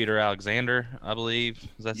think it's Peter Alexander, I believe.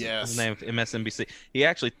 Is that his name? MSNBC. He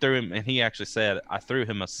actually threw him, and he actually said, "I threw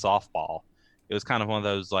him a softball." It was kind of one of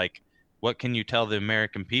those like, "What can you tell the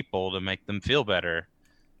American people to make them feel better?"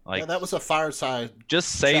 Like that was a fireside.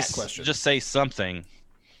 Just say something,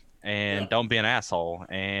 and don't be an asshole.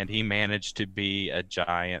 And he managed to be a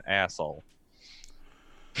giant asshole.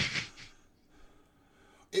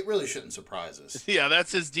 It really shouldn't surprise us. Yeah,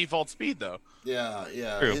 that's his default speed, though. Yeah.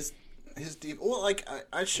 True. His deep. Well, like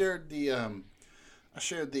I shared the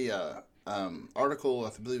article,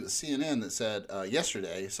 I believe it was CNN, that said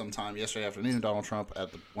yesterday afternoon, Donald Trump at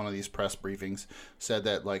one of these press briefings said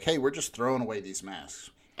that like, hey, we're just throwing away these masks.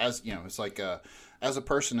 As it's like as a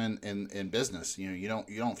person in business, you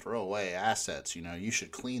don't throw away assets. You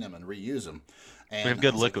should clean them and reuse them. And we have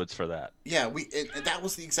good liquids for that. Yeah, and that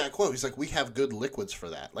was the exact quote. He's like, we have good liquids for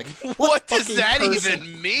that. Like, what does that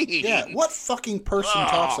even mean? Yeah, what fucking person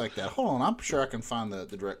talks like that? Hold on, I'm sure I can find the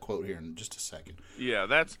direct quote here in just a second. Yeah,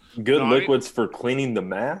 that's good liquids for cleaning the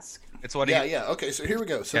mask. It's what Yeah. Okay, so here we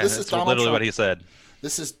go. So this is Donald literally Trump. what he said.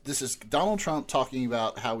 This is Donald Trump talking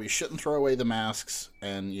about how we shouldn't throw away the masks,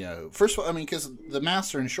 and first of all, I mean, because the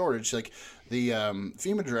masks are in shortage. Like the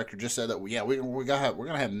FEMA director just said that we're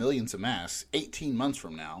gonna have millions of masks 18 months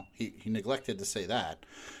from now. He neglected to say that,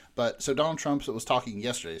 but so Donald Trump was talking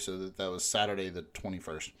yesterday, so that was Saturday the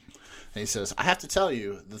 21st, and he says, I have to tell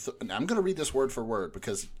you, I'm gonna read this word for word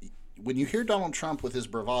because when you hear Donald Trump with his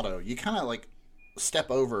bravado, you kind of like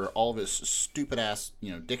step over all of his stupid ass,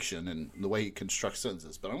 diction and the way he constructs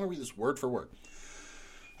sentences. But I'm going to read this word for word.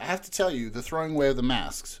 I have to tell you, the throwing away of the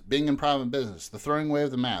masks, being in private business, the throwing away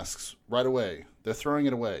of the masks right away. They're throwing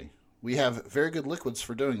it away. We have very good liquids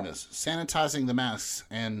for doing this, sanitizing the masks,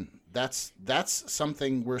 and that's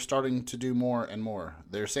something we're starting to do more and more.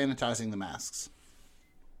 They're sanitizing the masks.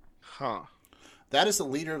 Huh. That is the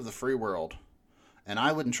leader of the free world, and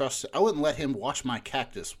I wouldn't let him wash my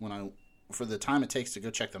cactus for the time it takes to go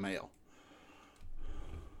check the mail.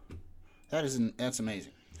 That's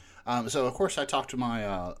amazing. So of course I talked to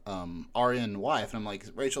my RN wife, and I'm like,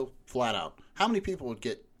 Rachel, flat out, how many people would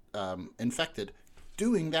get infected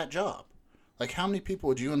doing that job? Like, how many people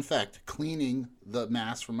would you infect cleaning the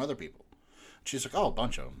mask from other people? She's like, oh, a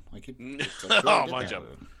bunch of them. Like, a bunch of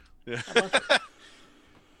them.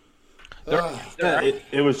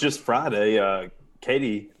 It was just Friday.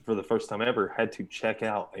 Katie, for the first time ever, had to check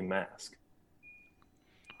out a mask.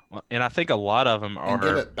 Well, and I think a lot of them are. And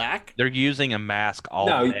give it back? They're using a mask all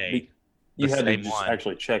day. You had to just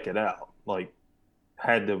actually check it out. Like,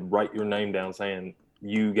 had to write your name down saying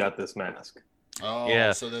you got this mask. Oh,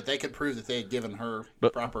 yeah. So that they could prove that they had given her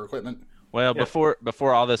proper equipment. Well, before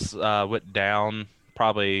all this went down,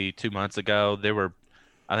 probably 2 months ago, there were,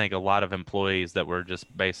 I think, a lot of employees that were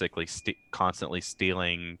just basically constantly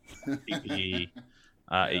stealing PPE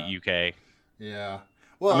at UK. Yeah.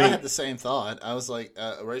 Well, I mean- I had the same thought. I was like,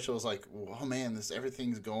 Rachel was like, "Oh man,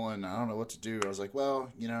 everything's going. I don't know what to do." I was like,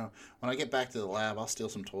 "Well, when I get back to the lab, I'll steal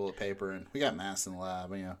some toilet paper, and we got masks in the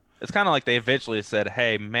lab, It's kind of like they eventually said,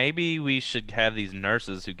 "Hey, maybe we should have these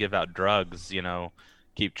nurses who give out drugs,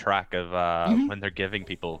 keep track of when they're giving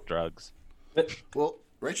people drugs." Well,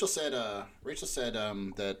 Rachel said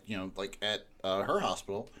that like at her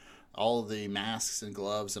hospital, all the masks and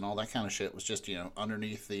gloves and all that kind of shit was just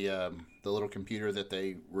underneath the little computer that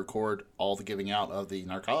they record all the giving out of the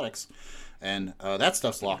narcotics, and that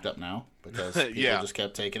stuff's locked up now because people just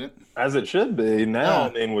kept taking it, As it should be now. Yeah.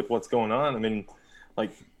 I mean, with what's going on, I mean,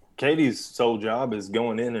 like Katie's sole job is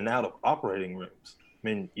going in and out of operating rooms. I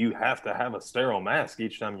mean, you have to have a sterile mask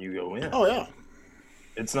each time you go in. Oh yeah.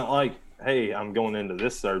 It's not like, hey, I'm going into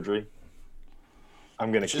this surgery,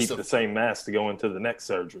 I'm going to It's keep just the same mask to go into the next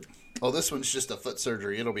surgery. Oh, this one's just a foot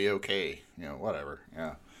surgery. It'll be okay. Whatever.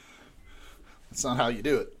 Yeah. That's not how you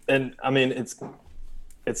do it. And I mean,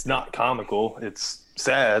 it's not comical. It's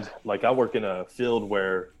sad. Like, I work in a field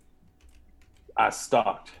where I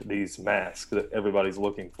stocked these masks that everybody's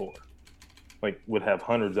looking for. Like, would have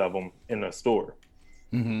hundreds of them in a store.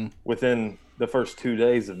 Mm-hmm. Within the first 2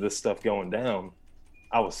 days of this stuff going down,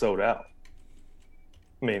 I was sold out.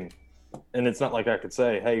 I mean, and it's not like I could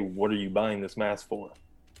say, hey, what are you buying this mask for?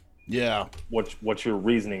 Yeah. What's your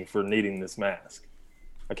reasoning for needing this mask?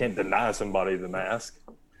 I can't deny somebody the mask.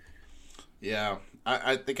 Yeah.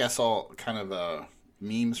 I think I saw kind of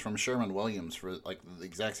memes from Sherman Williams for like the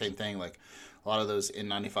exact same thing. Like a lot of those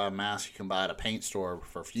N95 masks you can buy at a paint store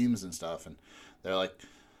for fumes and stuff. And they're like,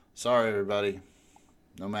 sorry, everybody,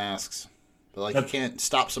 no masks. But like you can't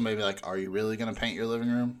stop somebody and be like, are you really going to paint your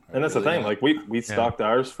living room? And that's the thing. Like we stocked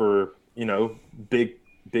ours for,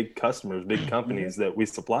 big customers, big companies that we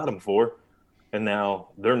supplied them for. And now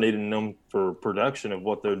they're needing them for production of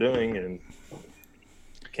what they're doing, and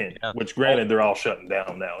can't. Yeah. Which, granted, they're all shutting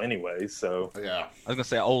down now, anyway. So Yeah. I was gonna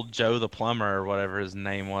say old Joe the plumber or whatever his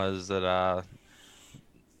name was that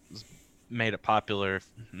made it popular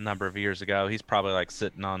a number of years ago. He's probably like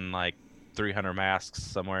sitting on like 300 masks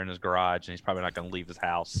somewhere in his garage, and he's probably not gonna leave his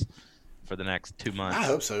house for the next 2 months. I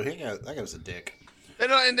hope so. That guy was a dick.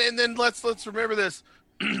 And then let's remember this.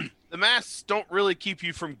 The masks don't really keep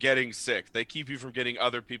you from getting sick. They keep you from getting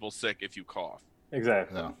other people sick if you cough.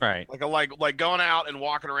 exactly. Yeah. Right. Like going out and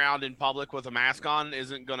walking around in public with a mask on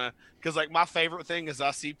isn't gonna. Because like my favorite thing is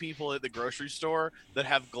I see people at the grocery store that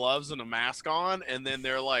have gloves and a mask on, and then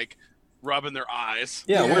they're like rubbing their eyes.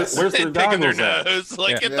 Yeah, Yes. where's their and picking their goggles at? nose.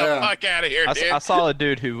 Like, get the Yeah. fuck out of here, dude. I saw a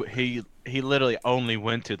dude who he literally only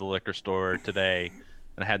went to the liquor store today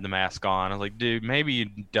and had the mask on. I was like, dude, maybe you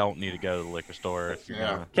don't need to go to the liquor store if you're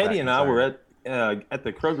gonna. Katie and I were at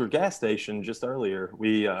the Kroger gas station just earlier.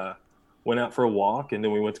 We went out for a walk, and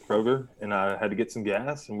then we went to Kroger, and I had to get some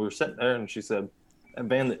gas, and we were sitting there, and she said, that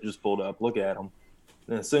van that just pulled up, look at them.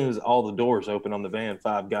 And as soon as all the doors open on the van,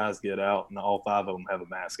 5 guys get out, and all 5 of them have a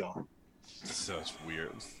mask on. Such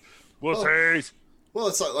weird. Wussies. Well,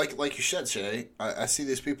 it's like you said, Shay. I see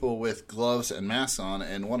these people with gloves and masks on,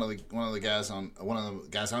 and one of the guys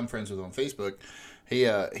I'm friends with on Facebook, he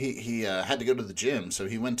had to go to the gym, so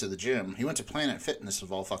he went to the gym. He went to Planet Fitness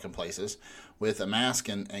of all fucking places with a mask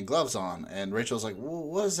and gloves on. And Rachel's like, well,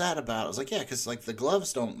 "What is that about?" I was like, "Yeah, because like the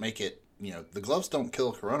gloves don't make it. The gloves don't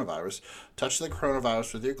kill coronavirus. Touch the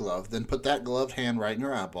coronavirus with your glove, then put that gloved hand right in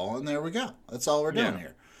your eyeball, and there we go. That's all we're doing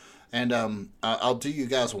here." And I'll do you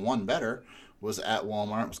guys one better. Was at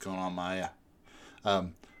Walmart. What's going on, Maya?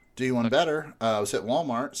 Do you one better? I was at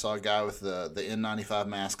Walmart. Saw a guy with the N95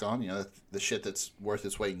 mask on. The shit that's worth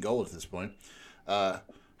its weight in gold at this point.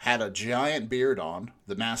 Had a giant beard on.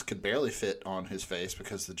 The mask could barely fit on his face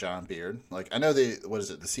because of the giant beard. Like, I know the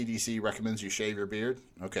CDC recommends you shave your beard.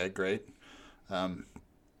 Okay, great. John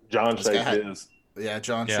This guy shaved his. Yeah,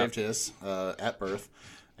 John shaved his at birth,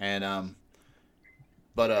 and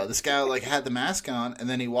but this guy like had the mask on, and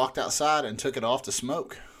then he walked outside and took it off to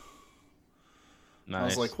smoke. Nice. I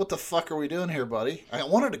was like, "What the fuck are we doing here, buddy?" I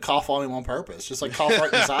wanted to cough on him on purpose, just like cough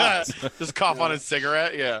right in his eyes. Just cough on his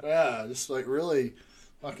cigarette. Yeah. Yeah, just like really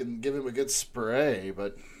fucking give him a good spray.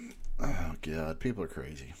 But oh god, people are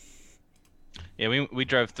crazy. Yeah, we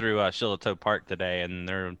drove through Shiloh Park today, and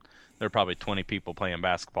there are probably 20 people playing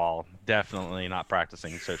basketball. Definitely not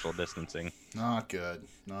practicing social distancing. Not good.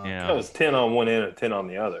 Not Yeah. That was 10 on one end and 10 on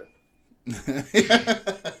the other.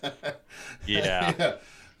 Yeah. Yeah,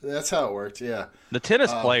 that's how it worked. Yeah. The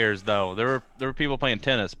tennis players, though, there were people playing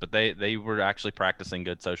tennis, but they were actually practicing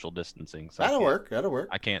good social distancing. So That'll work. That'll work.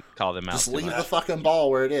 I can't call them out. Just too leave much. the fucking ball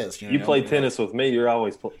where it is. You play tennis with me, you're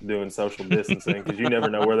always doing social distancing because you never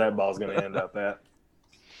know where that ball's going to end up at.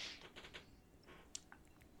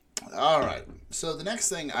 All right. So the next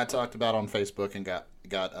thing I talked about on Facebook and got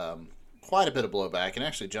quite a bit of blowback, and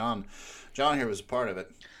actually John here was a part of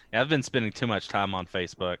it. Yeah, I've been spending too much time on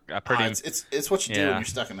Facebook. It's what you do when Yeah. you're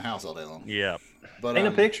stuck in the house all day long. Yeah. But Paint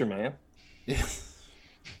a picture, man. Yeah.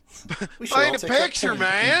 We should all Paint a take that picture, point.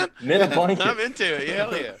 man. Knit a blanket. I'm into it.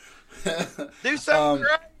 Hell yeah. Do something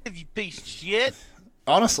creative, you piece of shit.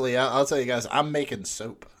 Honestly, I'll tell you guys, I'm making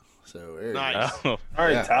soap. So there you go. Nice. Oh, All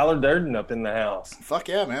right, Yeah. Tyler Durden up in the house. Fuck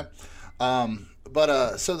yeah, man. So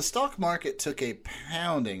the stock market took a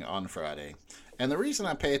pounding on Friday. And the reason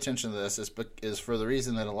I pay attention to this is for the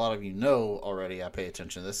reason that a lot of you know already I pay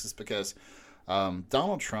attention to this is because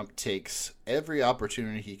Donald Trump takes every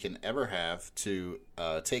opportunity he can ever have to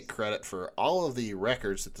take credit for all of the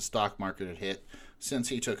records that the stock market had hit since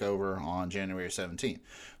he took over on January 17th.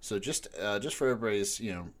 So just for everybody's,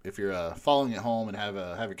 if you're following at home and have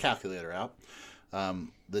a calculator out,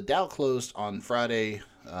 the Dow closed on Friday,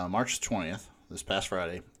 March 20th, this past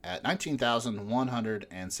Friday, at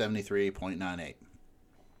 19,173.98.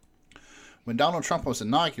 When Donald Trump was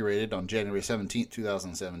inaugurated on January 17th,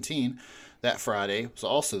 2017, that Friday was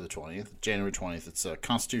also the 20th, January 20th. It's a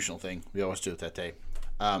constitutional thing. We always do it that day.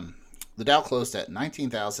 The Dow closed at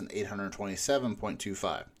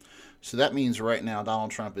 19,827.25. So that means right now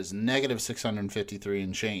Donald Trump is negative 653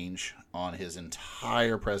 and change on his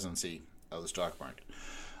entire presidency of the stock market.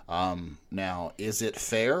 Now, is it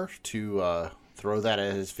fair to throw that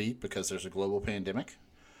at his feet because there's a global pandemic?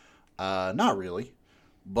 Not really.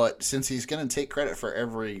 But since he's going to take credit for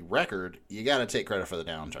every record, you got to take credit for the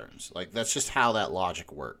downturns. Like, that's just how that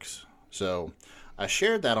logic works. So I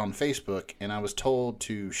shared that on Facebook, and I was told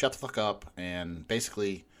to shut the fuck up and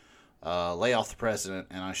basically lay off the president,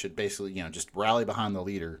 and I should basically, just rally behind the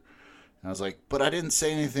leader. And I was like, but I didn't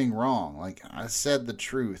say anything wrong. Like, I said the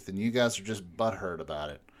truth, and you guys are just butthurt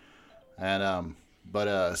about it. And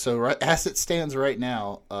so right as it stands right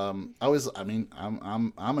now, I'm a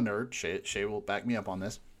nerd. Shay will back me up on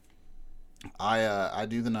this. I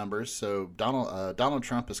do the numbers. So Donald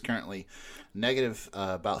Trump is currently negative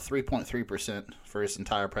about 3.3% for his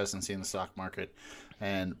entire presidency in the stock market,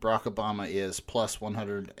 and Barack Obama is plus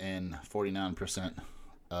 149%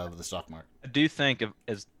 of the stock market. I do think of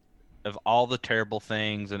all the terrible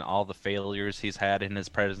things and all the failures he's had in his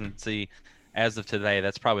presidency, as of today,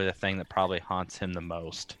 that's probably the thing that probably haunts him the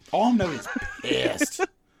most. Oh, I know he's pissed.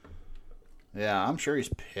 Yeah, I'm sure he's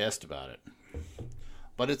pissed about it.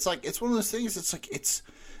 But it's like, it's one of those things. It's like it's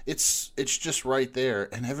just right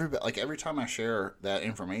there, and every time I share that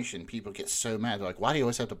information, people get so mad. They're like, "Why do you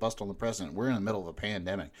always have to bust on the president? We're in the middle of a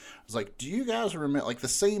pandemic." I was like, "Do you guys remember?" Like the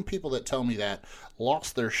same people that tell me that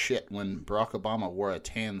lost their shit when Barack Obama wore a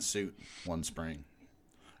tan suit one spring.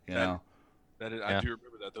 You know. I do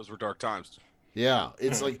remember that. Those were dark times. Yeah,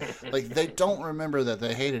 it's like they don't remember that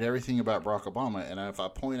they hated everything about Barack Obama. And if I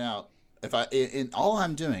point out, all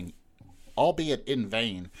I'm doing, albeit in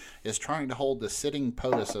vain, is trying to hold the sitting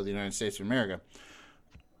POTUS of the United States of America.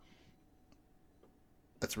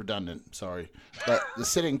 That's redundant. Sorry, but the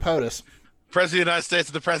sitting POTUS, President of the United States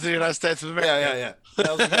and the President of the United States of America. Yeah.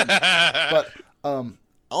 That was redundant. But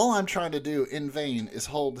all I'm trying to do in vain is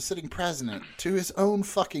hold the sitting president to his own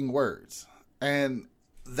fucking words. And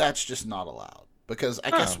that's just not allowed. Because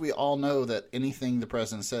I guess we all know that anything the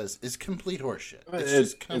president says is complete horseshit. It's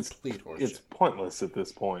just complete horseshit. It's pointless at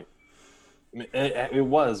this point. I mean, it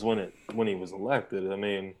was when he was elected. I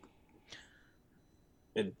mean,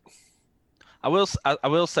 I will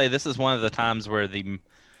say this is one of the times where the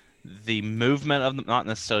movement of not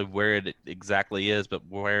necessarily where it exactly is, but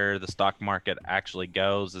where the stock market actually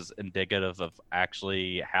goes is indicative of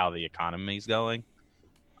actually how the economy is going.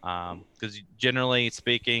 Because generally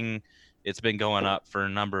speaking, it's been going up for a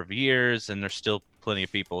number of years, and there's still plenty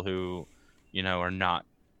of people who, are not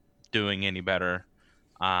doing any better.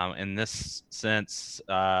 In this sense,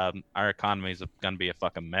 our economy is going to be a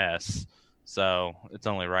fucking mess. So it's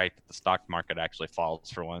only right that the stock market actually falls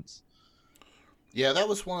for once. Yeah, that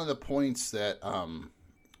was one of the points that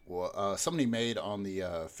somebody made on the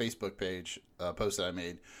Facebook page post that I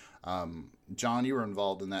made. John, you were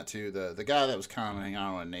involved in that too. The guy that was commenting, I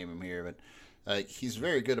don't want to name him here, but he's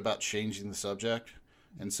very good about changing the subject.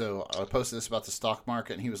 And so I posted this about the stock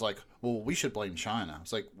market, and he was like, "Well, we should blame China." I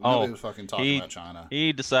was like, "Nobody was fucking talking about China."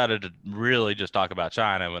 He decided to really just talk about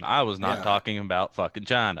China when I was not talking about fucking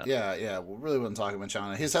China. Yeah, we really wasn't talking about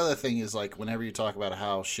China. His other thing is like, whenever you talk about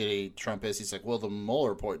how shitty Trump is, he's like, "Well, the Mueller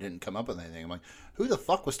report didn't come up with anything." I'm like, "Who the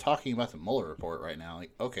fuck was talking about the Mueller report right now?"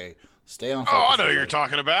 Like, okay, stay on. Oh, I know who you're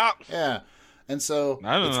talking about. Yeah. And so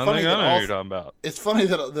I know who you're talking about. It's funny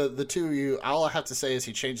that the two of you, all I have to say is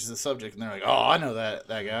he changes the subject, and they're like, "Oh, I know that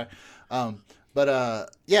guy." But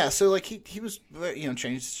yeah, so like he was, changed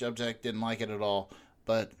the subject, didn't like it at all.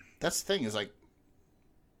 But that's the thing is like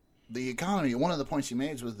the economy. One of the points he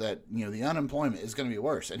made was that the unemployment is going to be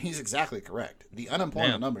worse, and he's exactly correct. The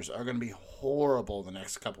unemployment numbers are going to be horrible the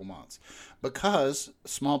next couple months because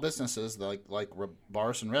small businesses like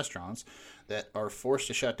bars and restaurants that are forced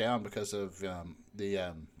to shut down because of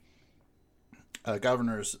the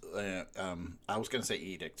governor's. I was going to say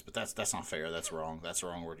edicts, but that's not fair. That's wrong. That's the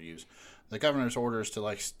wrong word to use. The governor's orders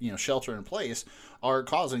to shelter in place are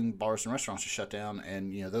causing bars and restaurants to shut down,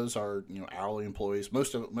 and those are hourly employees.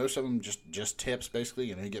 Most of them just tips basically.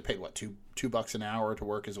 You get paid what $2 an hour to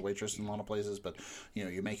work as a waitress in a lot of places, but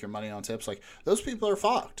you make your money on tips. Like those people are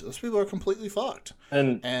fucked. Those people are completely fucked.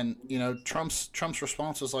 And Trump's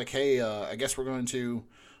response was like, hey, I guess we're going to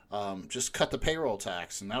just cut the payroll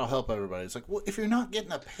tax, and that'll help everybody. It's like, well, if you're not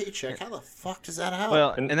getting a paycheck, how the fuck does that help?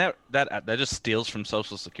 Well, and that just steals from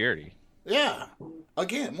Social Security. Yeah.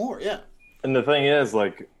 Again, more, yeah. And the thing is,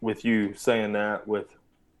 like, with you saying that, with,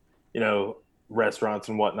 restaurants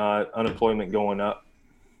and whatnot, unemployment going up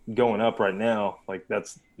right now, like,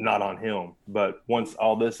 that's not on him. But once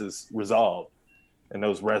all this is resolved and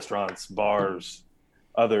those restaurants, bars,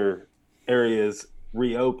 other areas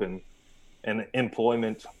reopen and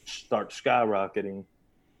employment starts skyrocketing,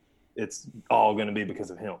 it's all going to be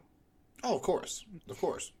because of him. Oh, of course. Of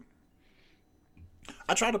course.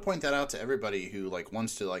 I try to point that out to everybody who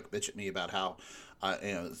wants to bitch at me about how,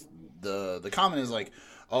 the comment is like,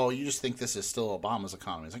 oh, you just think this is still Obama's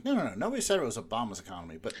economy. It's like, no. Nobody said it was Obama's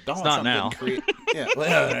economy, but Donald Trump didn't create. Yeah,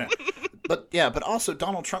 well, but also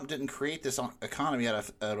Donald Trump didn't create this economy out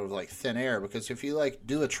of thin air, because if you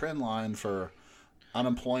do a trend line for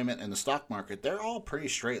unemployment and the stock market, they're all pretty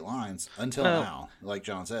straight lines until now, like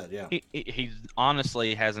John said. Yeah, he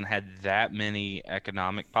honestly hasn't had that many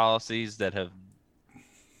economic policies that have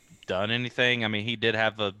done anything. I mean, he did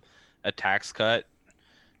have a tax cut,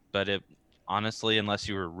 but it honestly, unless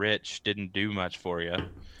you were rich, didn't do much for you.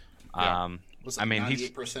 Yeah. I mean,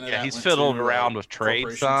 he's fiddled around with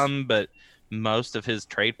trade some, but most of his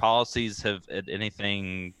trade policies have, if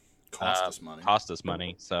anything, cost us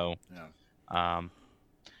money. So,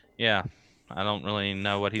 yeah, I don't really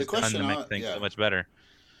know what he's done to make things so much better.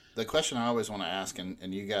 The question I always want to ask, and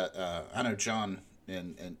you got, I know John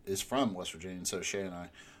and is from West Virginia, and so Shay and I,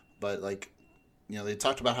 but they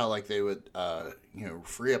talked about how they would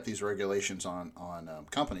free up these regulations on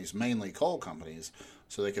companies, mainly coal companies,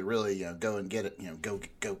 so they could really go and get it, go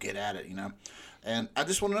get at it, And I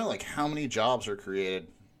just want to know how many jobs are created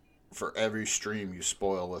for every stream you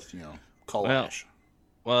spoil with coal ash.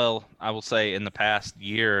 Well, I will say in the past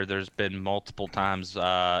year, there's been multiple times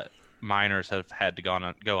miners have had to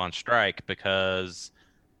go on strike because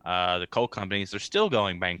the coal companies are still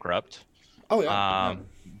going bankrupt. Oh yeah.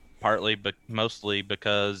 Partly, but mostly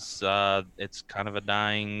because it's kind of a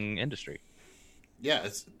dying industry. Yeah,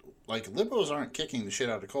 it's liberals aren't kicking the shit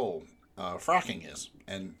out of coal. Fracking is,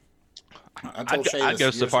 and I'd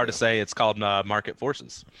go so far to say it's called market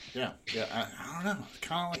forces. Yeah. I don't know.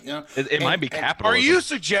 Kind of it might be capitalism. Are you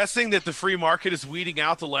suggesting that the free market is weeding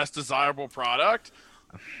out the less desirable product?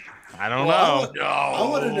 I don't know.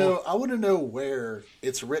 I want to know where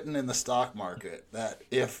it's written in the stock market that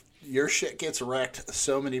if your shit gets wrecked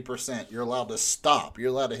so many %, you're allowed to stop. You're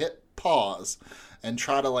allowed to hit pause and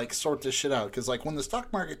try to sort this shit out. Because when the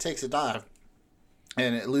stock market takes a dive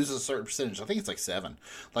and it loses a certain percentage, I think it's 7.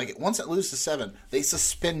 Once it loses 7, they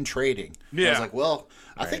suspend trading. Yeah. I was like, well,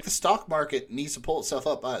 I think the stock market needs to pull itself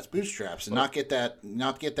up by its bootstraps and not get that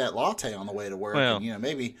latte on the way to work. Well, and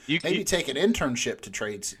maybe take an internship to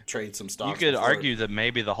trade some stocks. You could argue that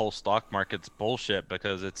maybe the whole stock market's bullshit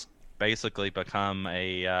because it's basically become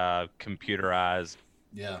a computerized.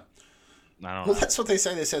 Yeah. I don't know. That's what they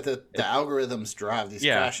say. They said that the algorithms drive these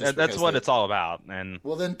crashes. Yeah, that's what it's all about, and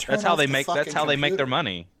then that's how they make their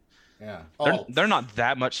money. Yeah, they're not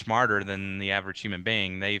that much smarter than the average human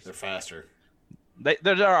being. They're faster.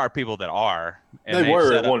 There are people that are. And they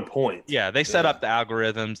were at one point. Yeah, they set up the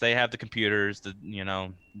algorithms. They have the computers to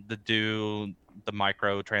do the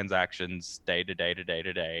micro transactions day to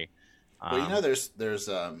day. Well, there's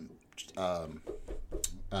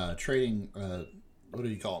trading. What do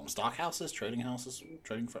you call them? Stock houses, trading houses,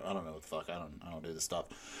 I don't know what the fuck. I don't do this stuff.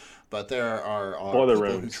 But there are boiler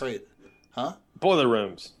people rooms who trade, huh? Boiler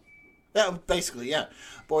rooms. Yeah, basically, yeah,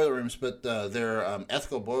 boiler rooms. But they're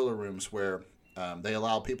ethical boiler rooms where they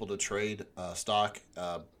allow people to trade stock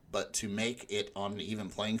but to make it on an even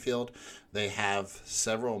playing field, they have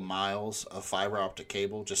several miles of fiber optic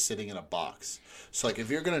cable just sitting in a box. So, like, if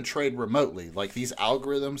you're going to trade remotely, like these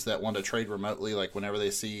algorithms that want to trade remotely, like whenever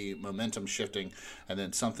they see momentum shifting and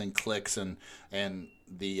then something clicks and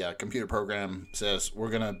the computer program says, we're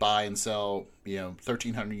going to buy and sell,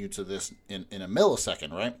 1,300 units of this in a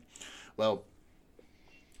millisecond, right? Well,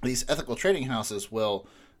 these ethical trading houses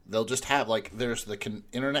they'll just have, like, there's the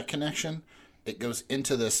internet connection. It goes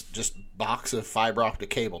into this just box of fiber optic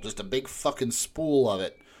cable, just a big fucking spool of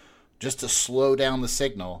it, just to slow down the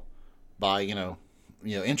signal by,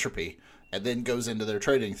 entropy, and then goes into their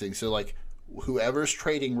trading thing. So, like, whoever's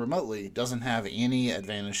trading remotely doesn't have any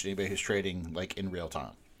advantage to anybody who's trading, like, in real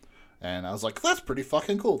time. And I was like, that's pretty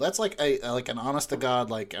fucking cool. That's like an honest to God,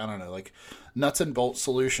 like, I don't know, like nuts and bolts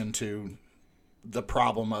solution to the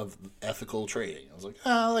problem of ethical trading. I was like,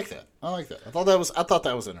 I like that. I thought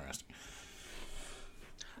that was interesting.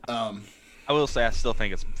 I will say I still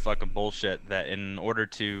think it's fucking bullshit that in order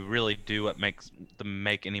to really do what makes them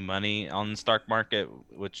make any money on the stock market,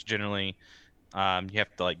 which generally you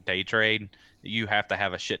have to like day trade, you have to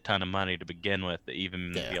have a shit ton of money to begin with to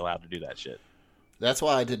even be allowed to do that shit. That's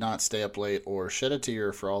why I did not stay up late or shed a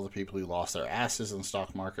tear for all the people who lost their asses in the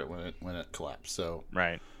stock market when it collapsed. So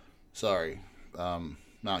right, sorry,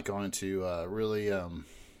 not going to really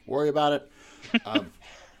worry about it.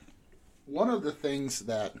 One of the things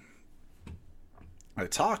that I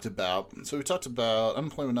talked about, so we talked about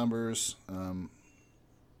unemployment numbers.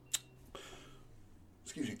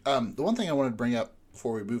 Excuse me. The one thing I wanted to bring up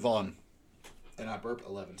before we move on, and I burped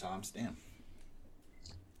 11 times, damn,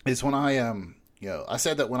 is when I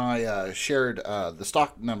said that when I shared the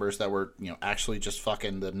stock numbers that were, actually just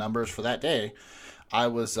fucking the numbers for that day, I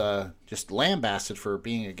was just lambasted for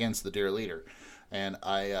being against the dear leader. And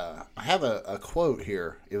I have a quote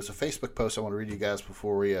here. It was a Facebook post I want to read to you guys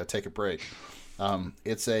before we take a break.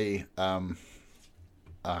 It's a I'm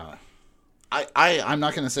not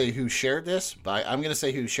going to say who shared this, but I'm going to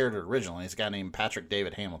say who shared it originally. It's a guy named Patrick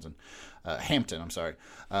David Hampton. I'm sorry.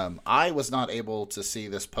 I was not able to see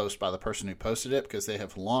this post by the person who posted it because they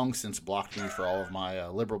have long since blocked me for all of my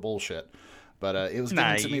liberal bullshit. But it was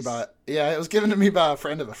given to me by a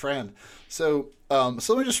friend of a friend. So let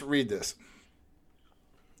me just read this.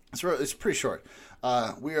 It's pretty short.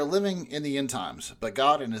 We are living in the end times, but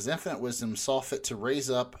God in his infinite wisdom saw fit to raise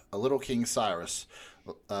up a little King Cyrus,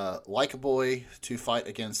 like a boy, to fight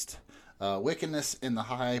against wickedness in the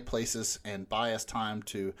high places and buy us time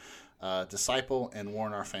to disciple and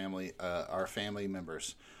warn our family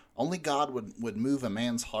members. Only God would move a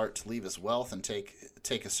man's heart to leave his wealth and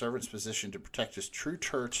take a servant's position to protect his true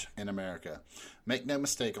church in America. Make no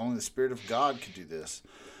mistake, only the Spirit of God could do this.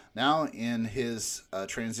 Now, in his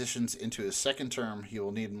transitions into his second term, he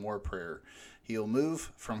will need more prayer. He will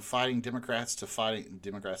move from fighting Democrats to fighting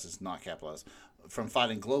Democrats is not capitalized. From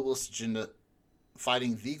fighting the globalist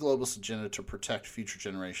agenda to protect future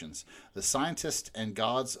generations. The scientists and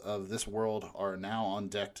gods of this world are now on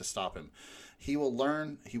deck to stop him. He will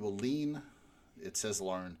learn. He will lean. It says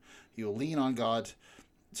learn. He will lean on God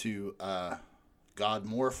to God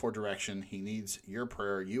more for direction. He needs your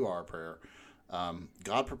prayer. You are prayer.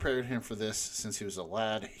 God prepared him for this since he was a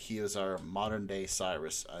lad. He is our modern day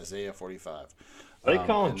Cyrus, Isaiah 45. Are they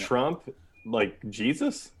calling Trump like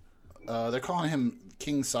Jesus? They're calling him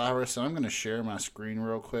King Cyrus, and I'm going to share my screen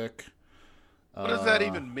real quick. What does that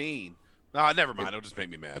even mean? No, never mind. It'll just make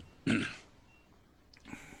me mad.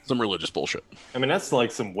 Some religious bullshit. I mean, that's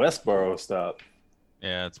like some Westboro stuff.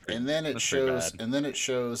 Yeah, it's pretty. And then it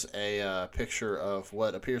shows a picture of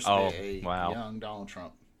what appears to be a young Donald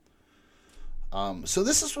Trump. So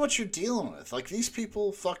this is what you're dealing with. Like, these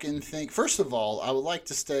people fucking think. First of all, I would like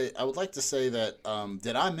to say that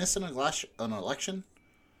did I miss an election?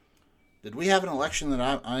 Did we have an election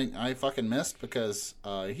that I fucking missed? Because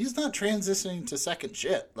he's not transitioning to second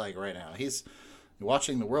shit like right now. He's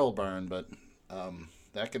watching the world burn, but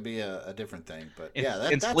that could be a different thing. But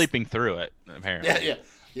that's sleeping through it apparently.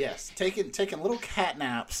 Yes, taking little cat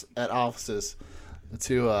naps at offices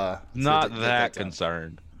to not that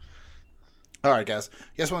concerned. All right, guys.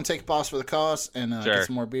 You guys want to take a pause for the cause and sure. Get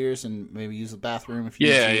some more beers and maybe use the bathroom if you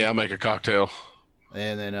need to. Yeah, I'll make a cocktail.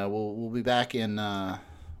 And then we'll be back in.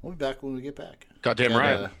 We'll be back when we get back. Goddamn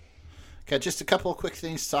right. Got just a couple of quick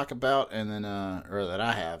things to talk about, and then or that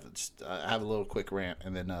I have. I have a little quick rant,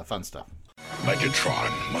 and then fun stuff.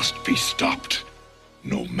 Megatron must be stopped,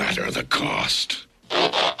 no matter the cost. You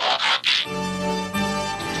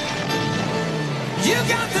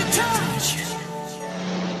got the touch.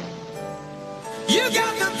 You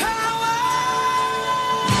got the power.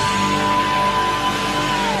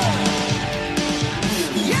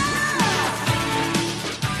 Yeah.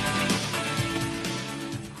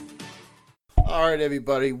 right,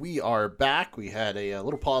 everybody, we are back. We had a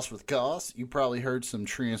little pause for the cause. You probably heard some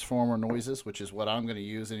transformer noises, which is what I'm going to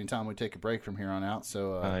use anytime we take a break from here on out.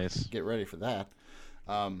 So Nice. Get ready for that.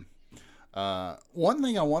 One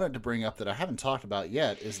thing I wanted to bring up that I haven't talked about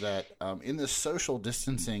yet is that in this social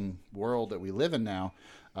distancing world that we live in now,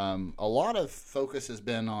 a lot of focus has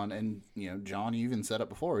been on, and John even said it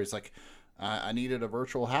before. He's like, I needed a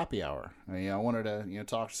virtual happy hour. I wanted to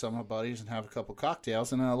talk to some of my buddies and have a couple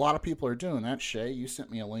cocktails, and a lot of people are doing that. Shay, you sent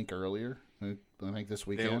me a link earlier. I think this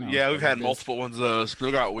weekend. Yeah, we've had multiple ones of those.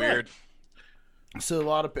 Still got weird. So a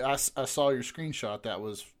lot of I saw your screenshot. That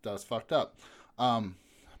was fucked up.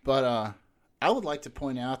 But I would like to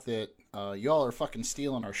point out that y'all are fucking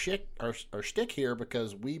stealing our shtick here,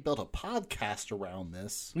 because we built a podcast around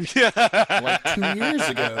this like 2 years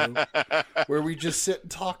ago, where we just sit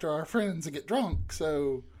and talk to our friends and get drunk.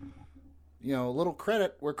 So, a little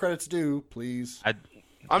credit where credit's due, please.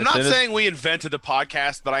 I'm not saying we invented the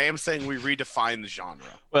podcast, but I am saying we redefined the genre.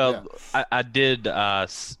 Well, yeah. I did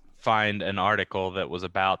find an article that was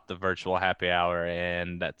about the virtual happy hour,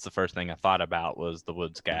 and that's the first thing I thought about was the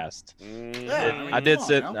Woodscast. Yeah, I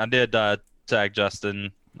did tag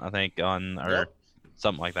Justin, I think, or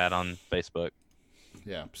something like that on Facebook.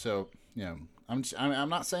 Yeah, so I'm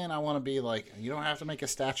not saying I want to be like, you don't have to make a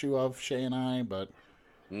statue of Shay and I, but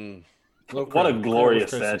what a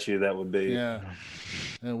glorious statue that would be. Yeah,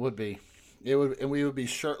 it would be. And we would be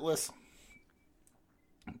shirtless,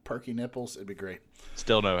 perky nipples. It'd be great.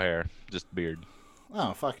 Still no hair, just beard.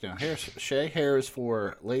 Oh, fuck no. Shay, hair is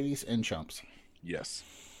for ladies and chumps. Yes.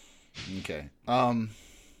 Okay.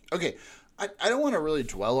 Okay. I don't want to really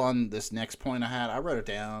dwell on this next point I had. I wrote it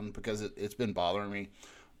down because it's been bothering me.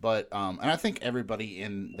 But and I think everybody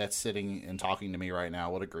that's sitting and talking to me right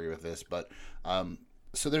now would agree with this. But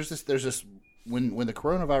so there's this when the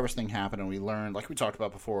coronavirus thing happened, and we learned, like we talked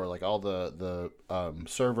about before, like all the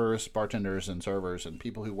servers, bartenders, and servers, and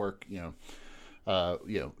people who work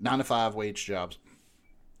 9-to-5 wage jobs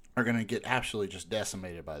are going to get absolutely just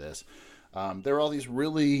decimated by this. There are all these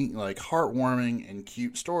really like heartwarming and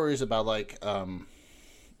cute stories about like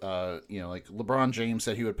LeBron James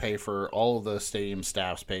said he would pay for all of the stadium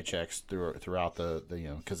staff's paychecks throughout the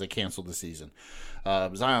because they canceled the season.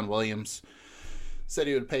 Zion Williams said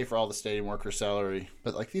he would pay for all the stadium workers' salary,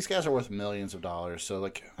 but like these guys are worth millions of dollars. So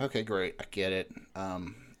like, okay, great, I get it.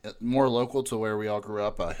 More local to where we all grew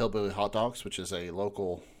up, Hillbilly Hot Dogs, which is a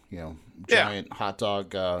local, giant hot dog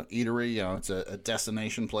eatery. It's a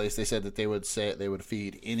destination place. They said that they would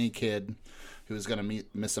feed any kid who was going to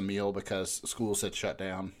miss a meal because schools had shut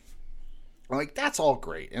down. Like, that's all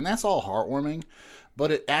great, and that's all heartwarming,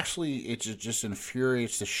 but it just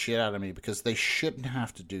infuriates the shit out of me, because they shouldn't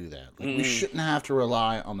have to do that. Like, we shouldn't have to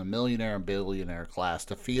rely on the millionaire and billionaire class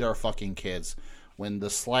to feed our fucking kids when the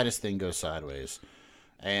slightest thing goes sideways.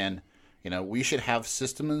 And we should have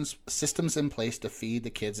systems in place to feed the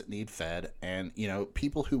kids that need fed, and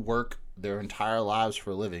people who work their entire lives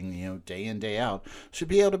for a living, day in, day out, should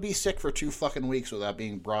be able to be sick for 2 fucking weeks without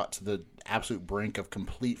being brought to the absolute brink of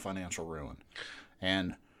complete financial ruin.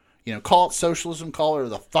 And call it socialism, call it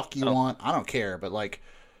the fuck you want, I don't care, but like,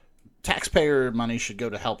 taxpayer money should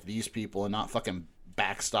go to help these people and not fucking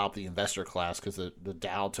backstop the investor class because the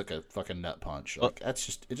Dow took a fucking nut punch. Like, it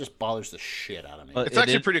just bothers the shit out of me. It's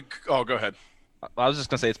actually pretty. Oh, go ahead. I was just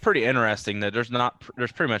gonna say, it's pretty interesting that there's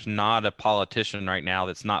pretty much not a politician right now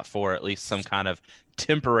that's not for at least some kind of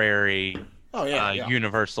temporary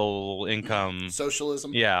universal income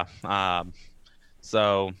socialism. Yeah.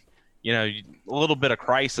 So a little bit of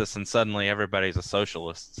crisis and suddenly everybody's a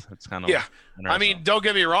socialist. It's kind of I mean, don't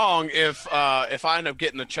get me wrong. If I end up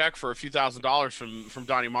getting a check for a few $1,000s from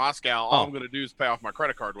Donnie Moscow, all I'm going to do is pay off my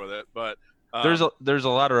credit card with it. But there's a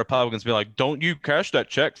lot of Republicans be like, "Don't you cash that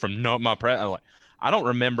check from my president?" Like, I don't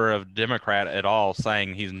remember a Democrat at all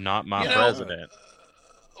saying he's not my president.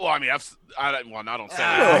 Well, I mean, I don't say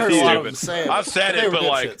that. I've said it, but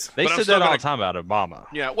like they said that all the time about Obama.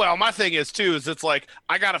 Yeah, well, my thing is too it's like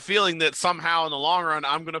I got a feeling that somehow in the long run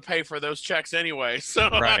I'm going to pay for those checks anyway. So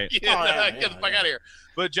right. Get the fuck out of here.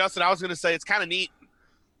 But Justin, I was going to say it's kind of neat.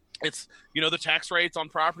 It's the tax rates on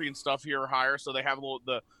property and stuff here are higher, so they have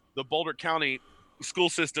the Boulder County school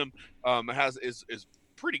system is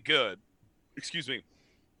pretty good. Excuse me.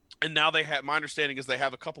 And now my understanding is they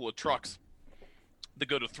have a couple of trucks that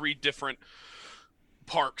go to 3 different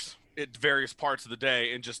parks at various parts of the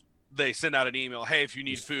day, and just they send out an email, hey, if you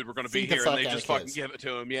need food, we're going to be here, and they just fucking give it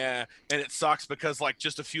to them. Yeah. And it sucks because like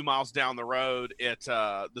just a few miles down the road at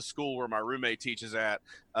the school where my roommate teaches at,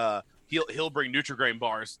 he'll bring Nutri-Grain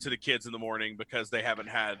bars to the kids in the morning because they haven't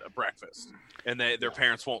had a breakfast, and their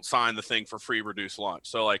parents won't sign the thing for free reduced lunch.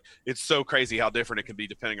 So like it's so crazy how different it can be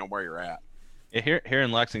depending on where you're at. Here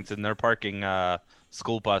in Lexington, they're parking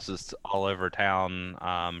school buses all over town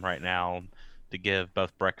right now to give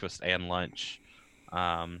both breakfast and lunch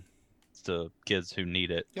to kids who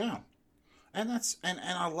need it. Yeah, and that's and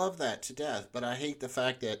I love that to death. But I hate the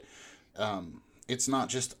fact that it's not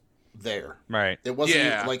just there. Right. It wasn't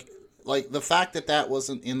Yeah. like the fact that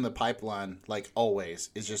wasn't in the pipeline like always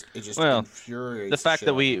is just infuriates. The fact shit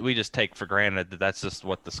that out of me. we just take for granted that that's just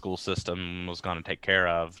what the school system was going to take care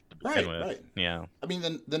of to begin with. Right. Yeah. I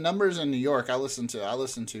mean the numbers in New York. I listened to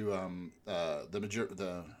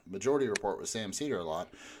the Majority Report with Sam Cedar a lot,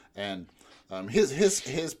 and his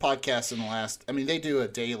podcast in the last. I mean they do a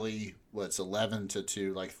daily. What's 11 to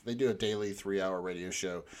 2? Like they do a daily 3-hour radio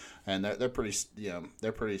show, and they're pretty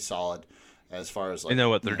they're pretty solid as far as like They know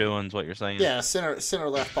what they're doing is what you're saying. Yeah, center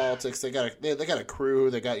left politics. They got a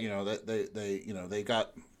crew. They got They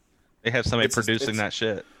have somebody It's just- producing it's- that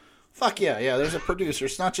shit. fuck yeah. There's a producer.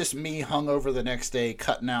 It's not just me hung over the next day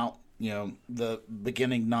cutting out the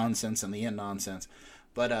beginning nonsense and the end nonsense,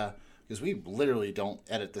 but because we literally don't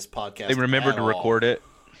edit this podcast. They remember at to all. record it.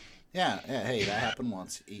 Yeah. Hey, that happened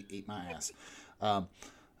once. Eat my ass.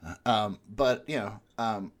 But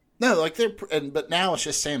no, like but now it's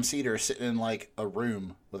just Sam Cedar sitting in like a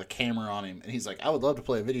room with a camera on him, and he's like, I would love to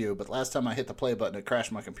play a video, but last time I hit the play button, it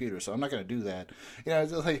crashed my computer, so I'm not going to do that.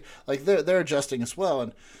 It's like they're adjusting as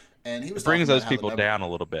well, and he was It brings talking those about how people the down a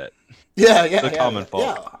little bit. the common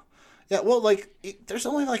folk. Yeah, well, like there's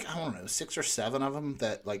only like I don't know 6 or 7 of them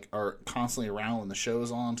that like are constantly around when the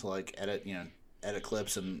show's on to like edit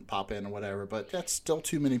clips and pop in or whatever. But that's still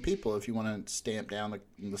too many people if you want to stamp down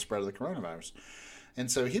the spread of the coronavirus. And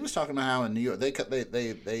so he was talking about how in New York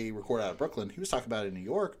they record out of Brooklyn. He was talking about in New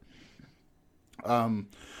York.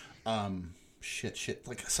 Shit,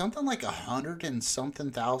 like something like 100 and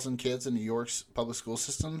something thousand kids in New York's public school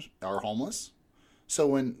systems are homeless. So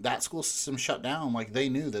when that school system shut down, like they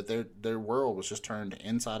knew that their world was just turned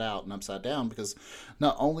inside out and upside down because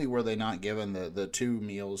not only were they not given the 2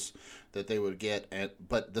 meals that they would get,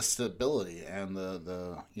 but the stability and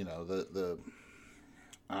the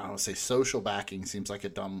I don't want to say social backing seems like a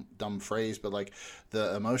dumb phrase, but like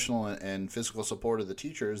the emotional and physical support of the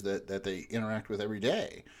teachers that they interact with every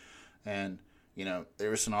day. And there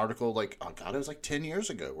was an article like, oh God, it was like 10 years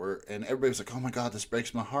ago and everybody was like, oh my God, this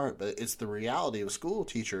breaks my heart. But it's the reality of school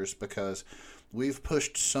teachers because we've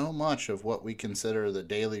pushed so much of what we consider the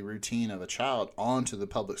daily routine of a child onto the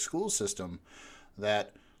public school system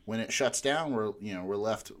that when it shuts down, we're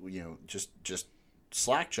left, just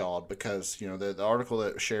slack-jawed because, the article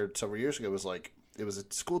that was shared several years ago was like, it was a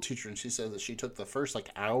school teacher and she said that she took the first like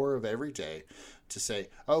hour of every day to say,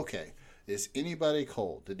 okay, is anybody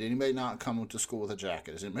cold? Did anybody not come to school with a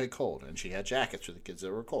jacket? Is anybody cold? And she had jackets for the kids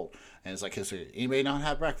that were cold. And it's like, is anybody not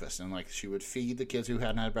have breakfast? And like she would feed the kids who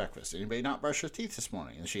hadn't had breakfast. Anybody not brush their teeth this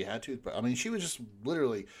morning? And she had toothbrush. I mean, she was just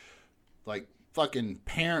literally like fucking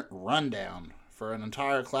parent rundown for an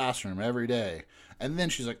entire classroom every day. And then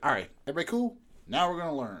she's like, all right, everybody cool? Now we're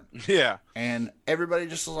gonna learn. Yeah. And everybody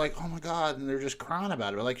just was like, oh my God, and they're just crying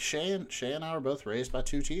about it. But like Shay and I were both raised by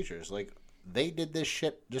 2 teachers. Like they did this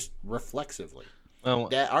shit just reflexively. Well,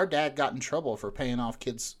 Our dad got in trouble for paying off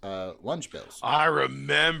kids' lunch bills. I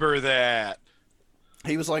remember that.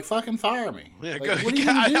 He was like, "Fucking fire me!" Yeah, Like, what are you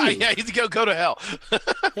gonna do? yeah, he's go to hell.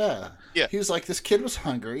 Yeah. Yeah. He was like, "This kid was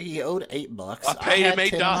hungry. He owed $8. I paid him had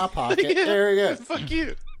 10 in my $8. pocket. Yeah. There you go." Fuck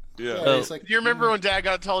you. Yeah. Yeah, he's like, Do you remember when Dad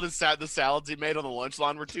got told the salads he made on the lunch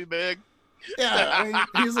line were too big? Yeah, I mean,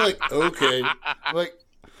 he's like, okay. Like,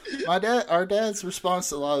 our dad's response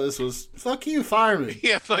to a lot of this was, fuck you, fire me.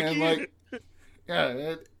 Yeah, fuck and you. like,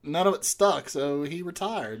 none of it stuck, so he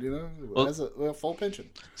retired, Well- as a full pension.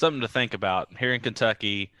 something to think about here in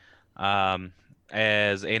Kentucky.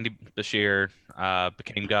 As Andy Beshear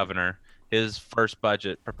became governor, his first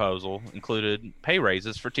budget proposal included pay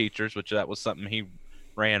raises for teachers, which that was something he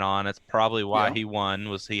ran on. That's probably why Yeah. he won,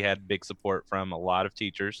 was he had big support from a lot of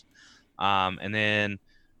teachers. And then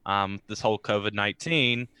this whole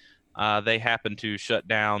COVID-19, they happened to shut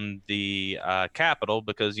down the Capitol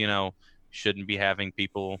because, shouldn't be having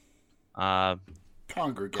people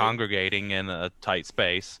congregating in a tight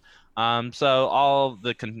space. So all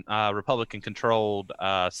the Republican-controlled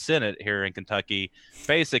Senate here in Kentucky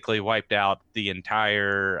basically wiped out the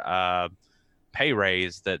entire pay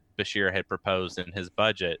raise that Beshear had proposed in his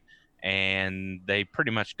budget, and they pretty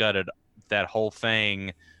much gutted that whole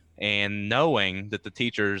thing. And knowing that the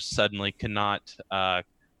teachers suddenly could not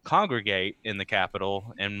congregate in the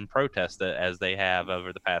Capitol and protest it as they have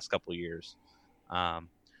over the past couple of years.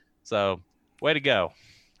 So, way to go.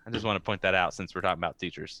 I just want to point that out since we're talking about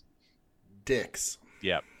teachers. Dicks.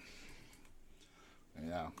 Yep.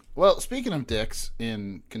 Yeah. Well, speaking of dicks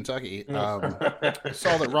in Kentucky, I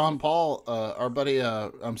saw that Ron Paul, our buddy,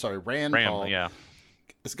 Rand Paul, yeah,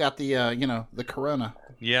 has got the, the corona.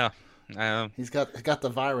 Yeah. He's got the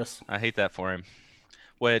virus. I hate that for him.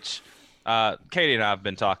 Which, Katie and I have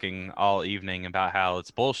been talking all evening about how it's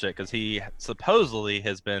bullshit because he supposedly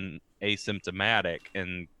has been asymptomatic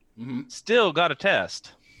and still got a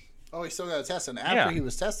test. Oh, he still got a test, and after he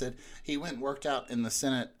was tested, he went and worked out in the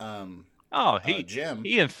Senate. Gym.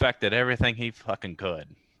 He infected everything he fucking could.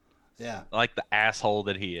 Yeah, like the asshole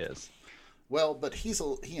that he is. Well, but he's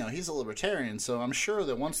a libertarian, so I'm sure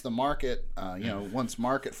that once the market, once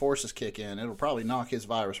market forces kick in, it'll probably knock his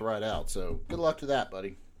virus right out. So good luck to that,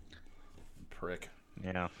 buddy. Prick.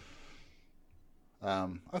 Yeah.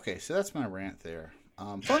 Okay, so that's my rant there.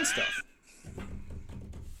 Fun stuff.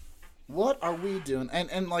 What are we doing?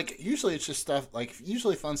 And like usually it's just stuff like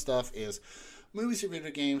usually fun stuff is movies or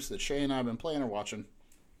video games that Shay and I have been playing or watching.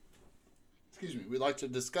 Excuse me. We like to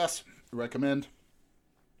discuss, recommend.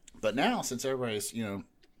 But now, since everybody's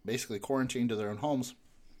basically quarantined to their own homes,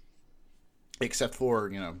 except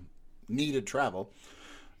for needed travel,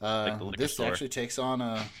 this actually takes on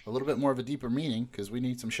a little bit more of a deeper meaning because we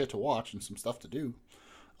need some shit to watch and some stuff to do.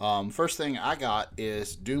 First thing I got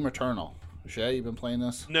is Doom Eternal. Shay, you been playing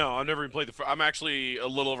this? No, I've never even played I'm actually a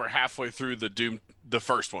little over halfway through the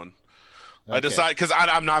first one. Okay. I decided because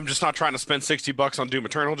I'm just not trying to spend $60 on Doom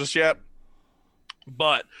Eternal just yet.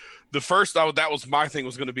 But the first that was my thing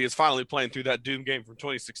was going to be is finally playing through that Doom game from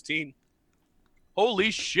 2016. Holy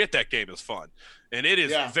shit, that game is fun, and it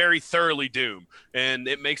is very thoroughly Doom, and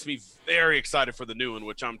it makes me very excited for the new one,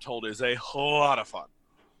 which I'm told is a whole lot of fun.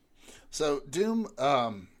 So Doom,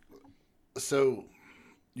 so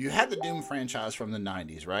you had the Doom franchise from the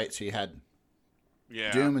 90s, right? So you had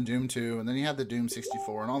Doom and Doom 2, and then you had the Doom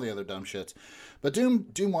 64 and all the other dumb shits. But Doom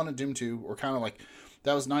 1 and Doom 2 were kind of like,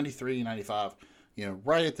 that was 93, 95,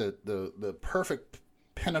 right at the perfect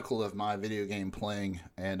pinnacle of my video game playing.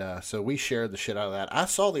 And so we shared the shit out of that. I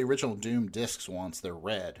saw the original Doom discs once. They're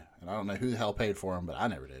red, and I don't know who the hell paid for them, but I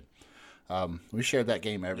never did. We shared that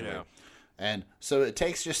game everywhere. Yeah. And so it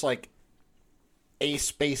takes just like a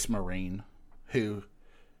space marine who,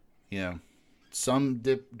 some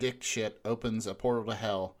dick shit opens a portal to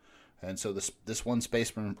hell, and so this one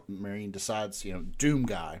space marine decides, Doom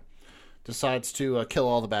guy decides to kill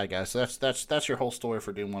all the bad guys. So that's your whole story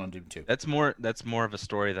for Doom 1 and Doom 2. That's more of a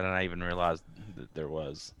story than I even realized that there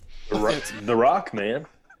was. The Rock, man.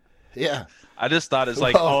 Yeah. I just thought it's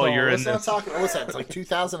like, you're in this. What's that? It's like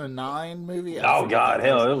 2009 movie? Oh God,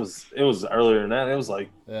 hell, it was earlier than that. It was like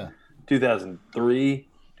 2003.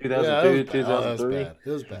 2002, 2003. It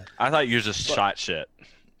was bad. I thought you just shot shit.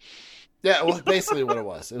 Yeah, well, basically what it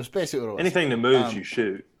was. It was basically what it was. Anything that moves, you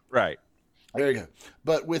shoot. Right. There you go.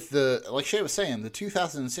 But with like Shay was saying, the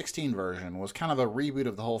 2016 version was kind of a reboot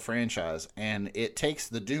of the whole franchise, and it takes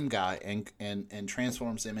the Doom guy and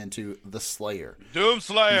transforms him into the Slayer. Doom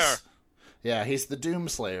Slayer! He's the Doom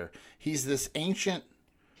Slayer. He's this ancient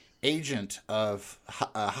agent of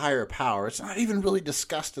a higher power. It's not even really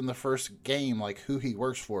discussed in the first game, like who he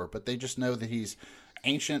works for, but they just know that he's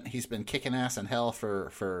ancient. He's been kicking ass in hell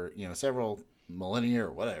for several millennia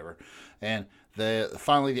or whatever, and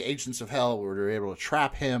finally the agents of hell were able to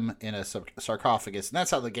trap him in a sarcophagus, and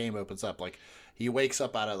that's how the game opens up. Like he wakes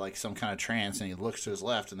up out of like some kind of trance, and he looks to his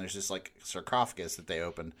left, and there's this like sarcophagus that they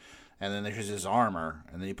opened, and then there's his armor,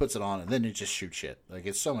 and then he puts it on, and then he just shoots shit. Like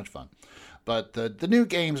it's so much fun. But the new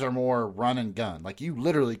games are more run and gun. Like you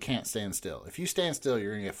literally can't stand still. If you stand still,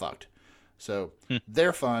 you're gonna get fucked. So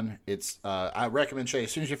they're fun. It's I recommend Shay,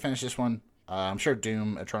 as soon as you finish this one. I'm sure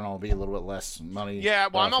Doom Eternal will be a little bit less money. Yeah,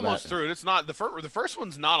 well, I'm almost through it. It's not the first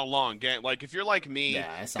one's not a long game. Like if you're like me,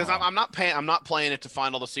 because I'm not playing it to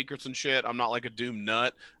find all the secrets and shit. I'm not like a Doom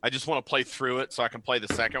nut. I just want to play through it so I can play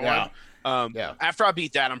the second one. After I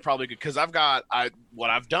beat that, I'm probably good because what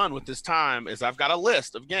I've done with this time is I've got a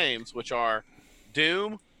list of games which are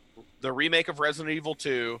Doom, the remake of Resident Evil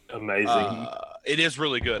 2. Amazing. It is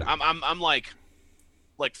really good. I'm like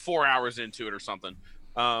 4 hours into it or something.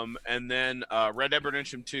 And then Red Dead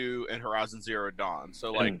Redemption 2 and Horizon Zero Dawn.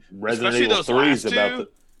 So like Resident Evil 3 is about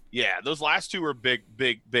those last two were big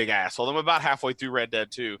assholes. I'm about halfway through Red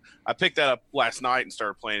Dead 2. I picked that up last night and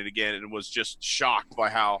started playing it again and was just shocked by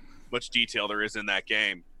how much detail there is in that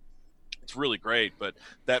game. It's really great, but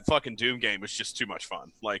that fucking Doom game is just too much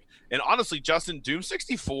fun. Like, and honestly, Justin, Doom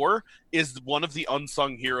 64 is one of the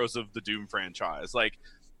unsung heroes of the Doom franchise. Like,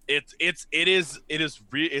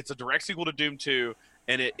 It's a direct sequel to Doom 2,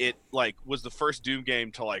 and it like was the first Doom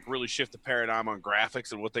game to like really shift the paradigm on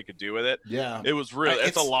graphics and what they could do with it. Yeah, It was really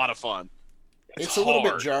it's a lot of fun. It's a little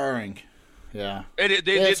bit jarring. Yeah,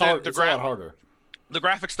 It's a lot harder. The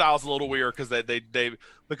graphic style is a little weird because they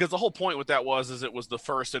because the whole point with that is it was the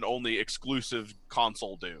first and only exclusive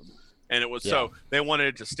console Doom, and it was so they wanted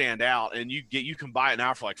it to stand out. And you can buy it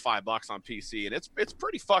now for like $5 on PC, and it's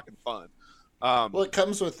pretty fucking fun. Well, it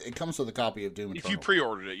comes with a copy of Doom Eternal. If you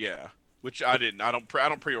pre-ordered it, yeah, which I didn't. I don't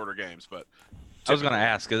pre-order games, but I was gonna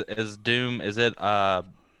ask: is Doom is it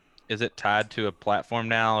tied to a platform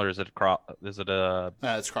now, or is it it's cross? No,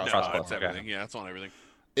 it's everything. Yeah, it's on everything.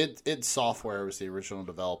 It's software was the original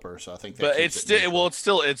developer, so I think. But it's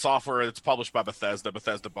still it's software. It's published by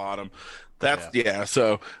Bethesda bottom. That's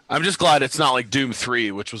So I'm just glad it's not like Doom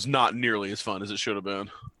 3, which was not nearly as fun as it should have been.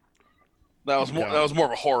 That was more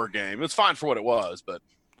of a horror game. It's fine for what it was, but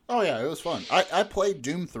oh yeah, it was fun. I played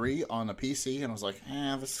Doom 3 on a PC and I was like,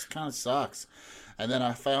 this kind of sucks. And then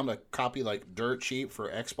I found a copy like dirt cheap for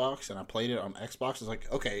Xbox, and I played it on Xbox. I was like,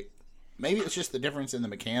 okay. Maybe it's just the difference in the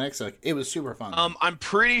mechanics. Like, it was super fun. I'm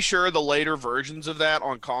pretty sure the later versions of that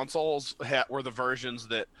on consoles were the versions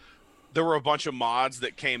that there were a bunch of mods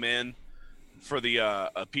that came in for the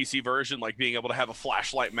a PC version, like being able to have a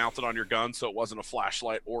flashlight mounted on your gun, so it wasn't a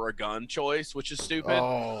flashlight or a gun choice, which is stupid.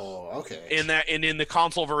 Oh, okay. And in the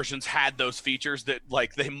console versions had those features that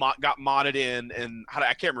like they got modded in, and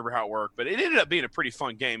I can't remember how it worked, but it ended up being a pretty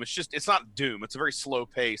fun game. It's not Doom. It's a very slow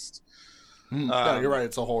paced. No, you're right.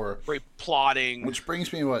 It's a horror. Very plotting. Which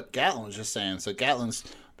brings me to what Gatlin was just saying. So Gatlin's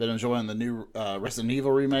been enjoying the new Resident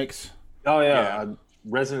Evil remakes. Oh yeah.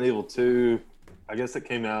 Resident Evil 2. I guess it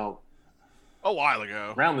came out a while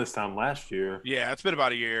ago, around this time last year. Yeah, it's been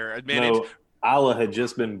about a year. Isla had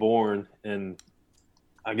just been born, and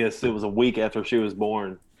I guess it was a week after she was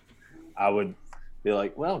born. I would be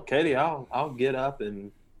like, "Well, Katie, I'll get up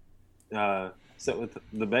and sit with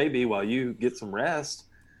the baby while you get some rest."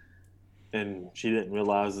 And she didn't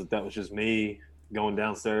realize that was just me going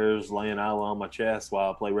downstairs, laying Isla on my chest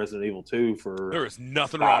while I play Resident Evil 2 for there is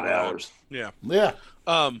nothing wrong 5 with hours. That.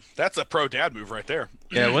 Yeah. That's a pro dad move right there.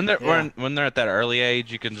 Yeah, when they're at that early age,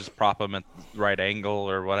 you can just prop them at the right angle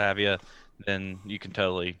or what have you. Then you can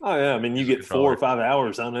totally. Oh yeah, I mean you get 4 or 5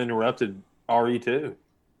 hours uninterrupted RE2.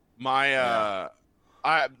 I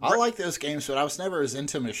like those games, but I was never as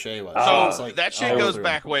into them as Shay was. So that shit goes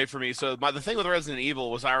back way for me. So the thing with Resident Evil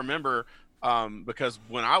was I remember because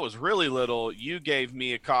when I was really little, you gave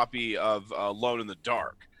me a copy of Alone in the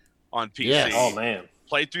Dark on PC. Yes. Oh man,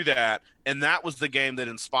 played through that, and that was the game that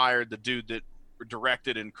inspired the dude that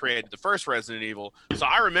directed and created the first Resident Evil. So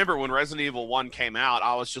I remember when Resident Evil 1 came out,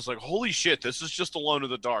 I was just like, holy shit, this is just Alone in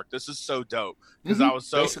the Dark. This is so dope. Because I was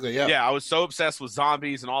so I was so obsessed with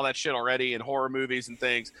zombies and all that shit already, and horror movies and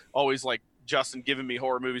things. Always like Justin giving me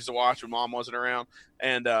horror movies to watch when mom wasn't around.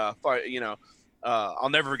 And I'll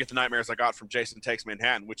never forget the nightmares I got from Jason Takes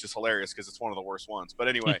Manhattan, which is hilarious because it's one of the worst ones. But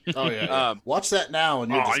anyway, watch that now,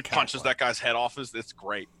 and he punches that guy's head off. It's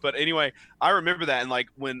great. But anyway, I remember that, and like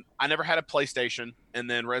when I never had a PlayStation, and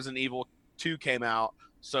then Resident Evil 2 came out.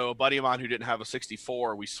 So a buddy of mine who didn't have a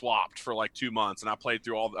 64, we swapped for like 2 months, and I played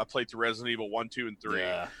through Resident Evil 1, 2, and 3.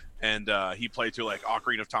 Yeah. And he played through like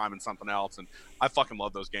Ocarina of Time and something else, and I fucking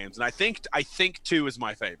love those games. And I think 2 is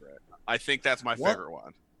my favorite. I think that's my favorite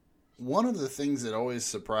one. One of the things that always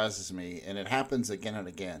surprises me, and it happens again and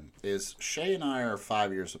again, is Shay and I are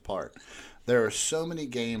 5 years apart. There are so many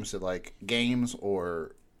games that like games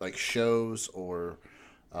or like shows or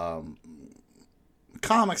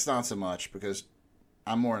comics, not so much because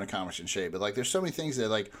I'm more into comics than Shay. But like, there's so many things that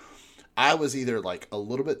like I was either like a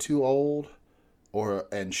little bit too old,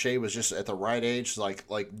 and Shay was just at the right age.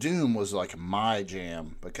 Like Doom was like my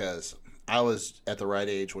jam because I was at the right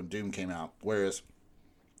age when Doom came out, whereas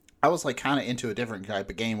I was like kind of into a different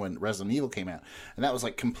type of game when Resident Evil came out, and that was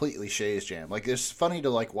like completely Shay's jam. Like it's funny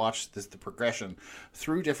to like watch the progression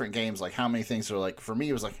through different games, like how many things are like for me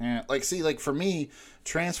it was like like for me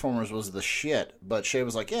Transformers was the shit, but Shay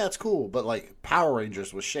was like, yeah, it's cool, but like Power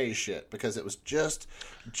Rangers was Shay's shit because it was just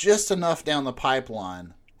enough down the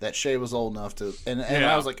pipeline that Shay was old enough to, and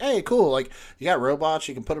I was like, hey, cool, like, you got robots,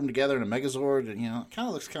 you can put them together in a Megazord, and, it kind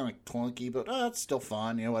of looks kind of clunky, but it's still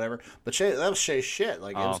fun, whatever. But that was Shay's shit.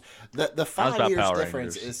 Like, it was, the 5 years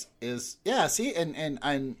difference is see,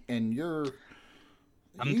 and you're...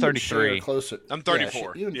 I'm 33. I'm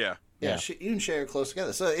 34, you and Shay are close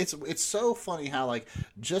together. So it's so funny how, like,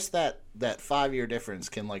 just that 5 year difference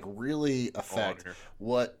can, like, really affect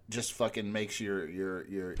what just fucking makes your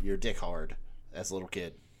dick hard as a little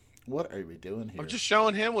kid. What are we doing here? I'm just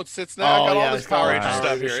showing him what sits now. I got all this Power Ranger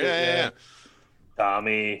stuff here. Yeah.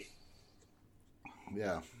 Tommy.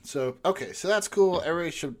 Yeah. So okay, so that's cool.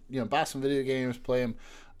 Everybody should buy some video games, play them.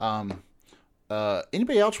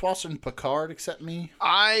 Anybody else watching Picard except me?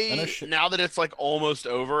 Now that it's like almost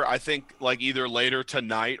over, I think like either later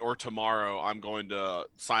tonight or tomorrow, I'm going to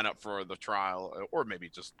sign up for the trial, or maybe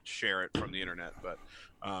just share it from the internet. But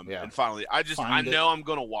and finally, I know I'm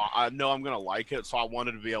gonna like it, so I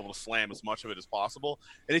wanted to be able to slam as much of it as possible.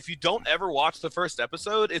 And if you don't ever watch the first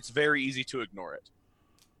episode, it's very easy to ignore it.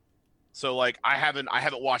 So like I haven't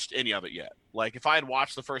watched any of it yet. Like if I had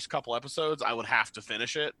watched the first couple episodes, I would have to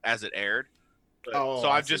finish it as it aired. But,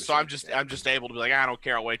 I'm just able to be like, I don't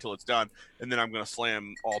care, I'll wait till it's done, and then I'm gonna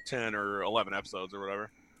slam all 10 or 11 episodes or whatever.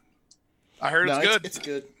 I heard it's good. It's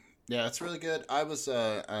good. Yeah, it's really good. I was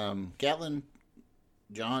Gatlin,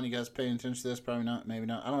 John. You guys paying attention to this? Probably not. Maybe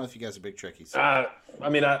not. I don't know if you guys are big Trekkies. I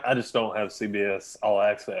mean, I just don't have CBS All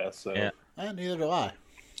Access, so Yeah. Neither do I.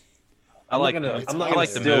 I like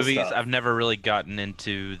the movies. Stuff. I've never really gotten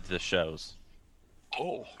into the shows.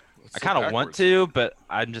 Oh, I kind of want to, but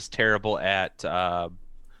I'm just terrible at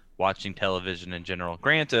watching television in general.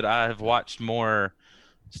 Granted, I have watched more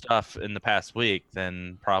stuff in the past week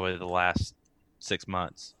than probably the last 6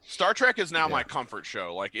 months. Star Trek is now my comfort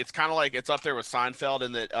show. Like it's kind of like it's up there with Seinfeld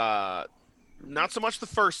in that not so much the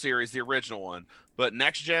first series, the original one, but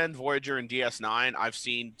Next Gen, Voyager, and DS9 I've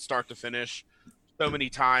seen start to finish so many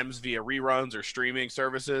times via reruns or streaming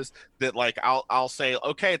services that like I'll say,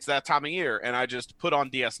 okay, it's that time of year, and I just put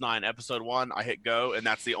on DS9 episode 1, I hit go, and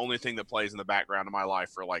that's the only thing that plays in the background of my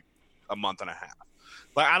life for like a month and a half.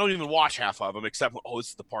 Like I don't even watch half of them except this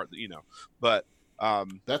is the part that But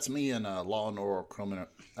that's me in Law and Order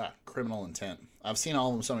Criminal Intent. I've seen all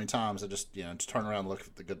of them so many times. I just just turn around and look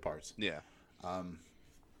at the good parts. Yeah.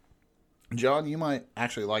 John, you might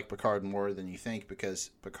actually like Picard more than you think,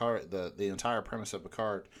 because Picard, the entire premise of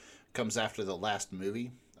Picard comes after the last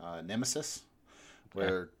movie, Nemesis,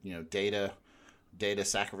 where Data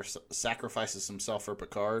sacrifices himself for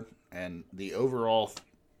Picard, and the overall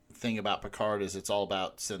thing about Picard is it's all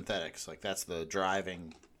about synthetics. Like that's the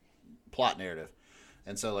driving plot narrative,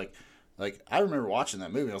 and so like I remember watching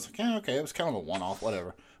that movie. I was like, yeah, okay, it was kind of a one-off,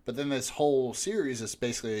 whatever. But then this whole series is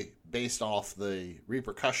basically based off the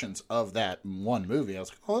repercussions of that one movie. I was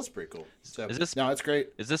like, oh, that's pretty cool. So it's great.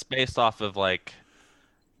 Is this based off of like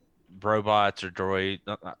robots or droids?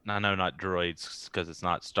 I know not droids because it's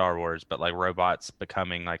not Star Wars, but like robots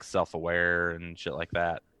becoming like self-aware and shit like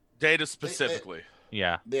that. Data specifically.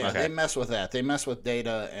 Yeah. Okay. They mess with that. They mess with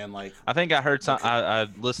Data and like. I think I heard some. I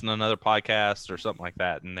listened to another podcast or something like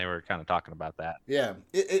that, and they were kind of talking about that. Yeah,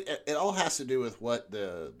 it all has to do with what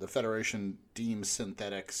the Federation deems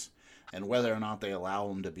synthetics and whether or not they allow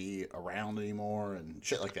them to be around anymore and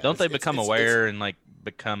shit like that. Don't they become aware and like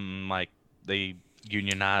become like they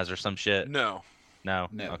unionize or some shit? No.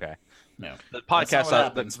 Okay. No. The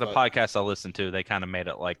podcast I listened to, they kind of made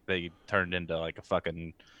it like they turned into like a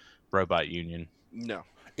fucking robot union. No,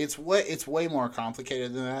 it's way more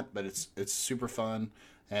complicated than that, but it's super fun,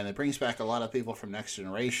 and it brings back a lot of people from Next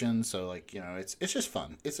Generation. So like it's just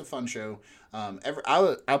fun. It's a fun show.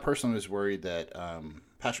 I personally was worried that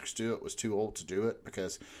Patrick Stewart was too old to do it,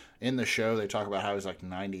 because in the show they talk about how he's like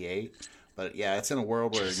 98. But yeah, it's in a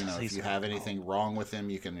world where if you have anything wrong with him,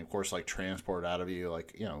 you can of course like transport it out of you.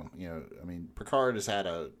 Like I mean, Picard has had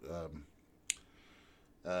a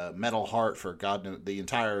metal heart for the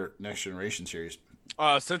entire Next Generation series.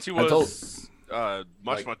 Since he was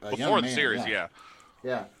much before the series, yeah.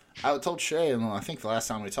 I told Shay, and I think the last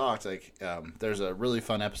time we talked, like there's a really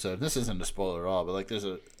fun episode. This isn't a spoiler at all, but like there's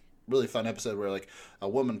a really fun episode where like a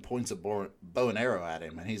woman points a bow and arrow at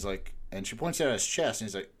him, and he's like, and she points it at his chest, and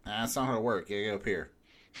he's like, that's not how to work. You gotta go up here.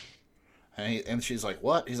 And she's like,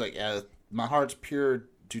 what? He's like, yeah, my heart's pure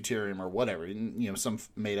deuterium or whatever, some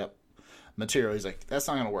made up material. He's like, that's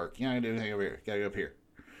not gonna work. You're not gonna do anything over here. You gotta go up here.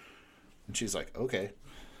 And she's like, okay.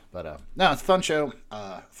 But no, it's a fun show.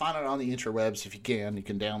 Find it on the interwebs if you can. You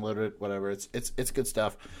can download it, whatever. It's good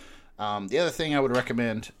stuff. The other thing I would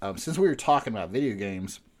recommend, since we were talking about video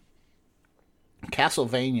games,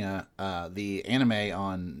 Castlevania, the anime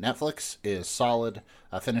on Netflix is solid.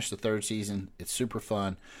 I finished the 3rd season. It's super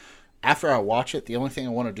fun. After I watch it, the only thing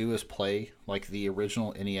I want to do is play like the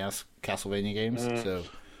original NES Castlevania games. So.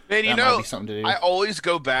 Man, I always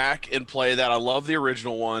go back and play that. I love the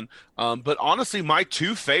original one. But honestly, my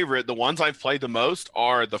two favorite, the ones I've played the most,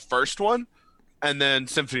 are the first one and then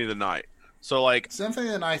Symphony of the Night. So, like... Symphony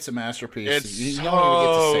of the Night's a masterpiece. It's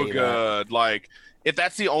so good. That. Like, if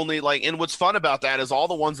that's the only... like, and what's fun about that is all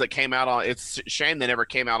the ones that came out on... It's a shame they never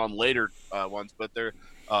came out on later ones, but they're...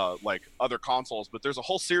 like other consoles, but there's a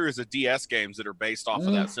whole series of DS games that are based off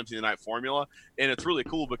of that Symphony of the Night formula, and it's really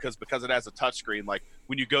cool because it has a touchscreen. Like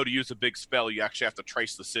when you go to use a big spell, you actually have to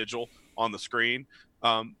trace the sigil on the screen.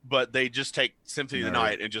 But they just take Symphony of the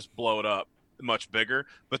Night and just blow it up much bigger,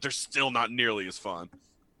 but they're still not nearly as fun.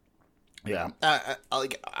 Yeah,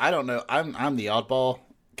 I don't know. I'm the oddball.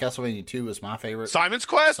 Castlevania 2 is my favorite. Simon's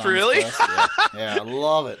Quest, Simon's really? Quest, yeah, I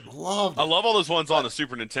love it. Loved it. I love all those ones on the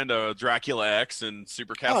Super Nintendo, Dracula X and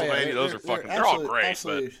Super Castlevania. Those are fucking. They're all great,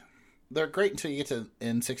 but they're great until you get to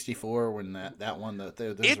N64 when that one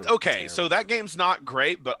it's okay. So that game's not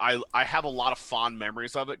great, but I have a lot of fond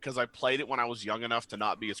memories of it because I played it when I was young enough to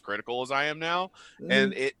not be as critical as I am now,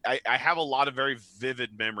 and I have a lot of very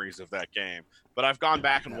vivid memories of that game. But I've gone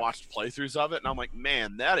back and watched playthroughs of it, and I'm like,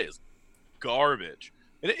 man, that is garbage.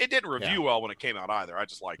 It didn't review well when it came out either. I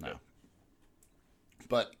just liked it.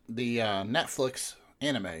 But the Netflix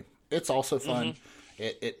anime, it's also fun.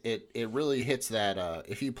 It really hits that.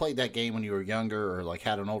 If you played that game when you were younger, or like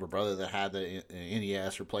had an older brother that had the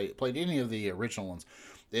NES, or played any of the original ones,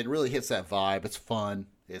 it really hits that vibe. It's fun.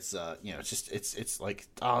 It's it's like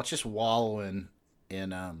it's just wallowing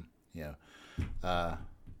in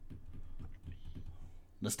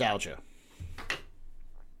nostalgia.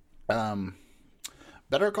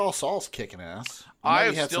 Better Call Saul's kicking ass.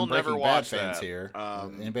 I've still never watched fans that. Here.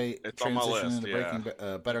 Anybody it's on my list.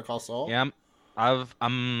 Into Better Call Saul? Yeah,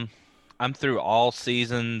 I'm through all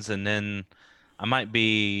seasons, and then I might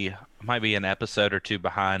be an episode or two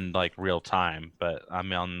behind like real time, but I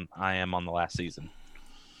am on the last season.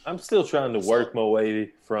 I'm still trying to work my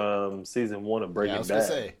way from season 1 of Breaking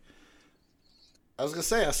Bad. I was gonna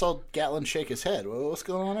say I saw Gatlin shake his head. What's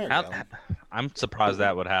going on there, Gatlin? I'm surprised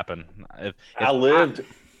that would happen.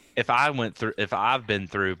 If I've been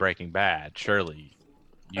through Breaking Bad, surely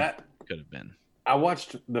you could have been. I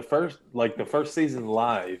watched the first season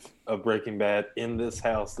live of Breaking Bad in this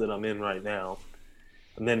house that I'm in right now,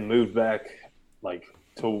 and then moved back like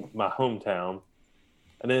to my hometown.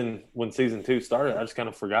 And then when season 2 started, I just kind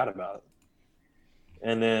of forgot about it.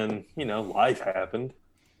 And then, life happened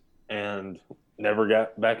and never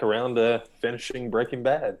got back around to finishing Breaking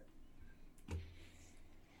Bad.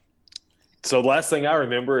 So the last thing I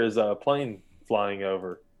remember is a plane flying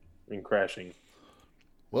over and crashing.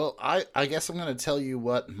 Well, I guess I'm going to tell you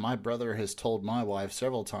what my brother has told my wife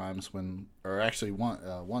several times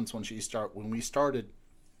once when we started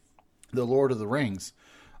The Lord of the Rings.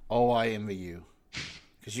 Oh, I envy you.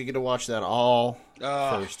 Because you get to watch that all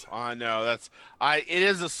first. I know it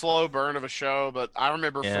is a slow burn of a show, but I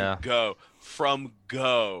remember from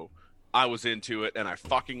go, I was into it and I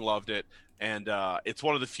fucking loved it. And it's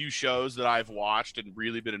one of the few shows that I've watched and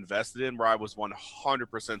really been invested in where I was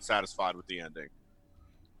 100% satisfied with the ending.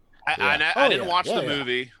 I didn't watch the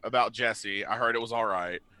movie about Jesse. I heard it was all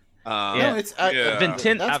right. I've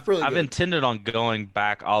intended on going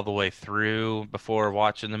back all the way through before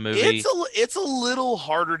watching the movie. It's a little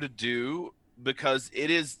harder to do because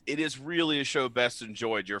it is really a show best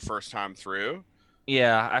enjoyed your first time through.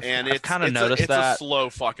 Yeah, I've kind of noticed that. It's a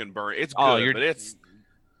slow fucking burn. It's good, but it's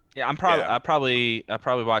I probably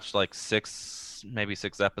watched like 6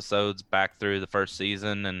 episodes back through the first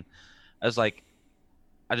season, and I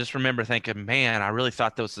just remember thinking, man, I really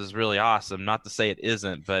thought this was really awesome. Not to say it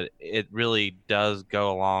isn't, but it really does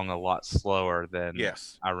go along a lot slower than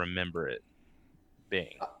I remember it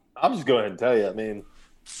being. I'll just go ahead and tell you, I mean,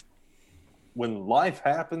 when life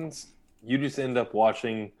happens, you just end up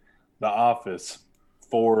watching The Office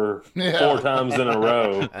four times in a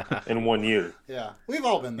row in 1 year. Yeah, we've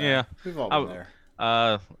all been there. Yeah, we've all been there.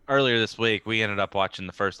 Earlier this week, we ended up watching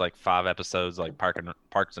the first 5 episodes, like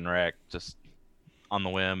Parks and Rec, just on the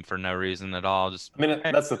whim for no reason at all.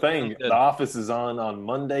 That's the thing. The Office is on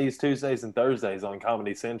Mondays, Tuesdays, and Thursdays on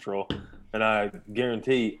Comedy Central, and I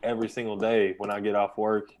guarantee every single day when I get off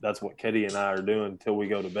work, that's what Katie and I are doing until we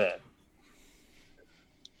go to bed.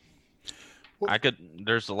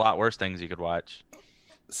 There's a lot worse things you could watch.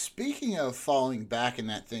 Speaking of falling back in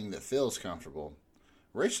that thing that feels comfortable,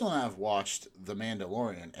 Rachel and I have watched The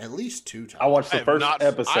Mandalorian at least 2 times. I watched the first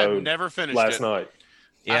episode. I've never finished last night.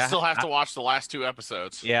 Yeah, I still have to watch the last 2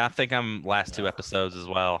 episodes. Yeah, I think I'm last 2 episodes as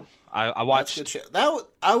well. I watched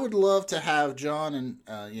I would love to have John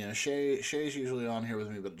and Shay's usually on here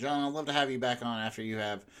with me, but John, I'd love to have you back on after you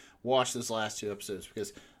have watched this last 2 episodes,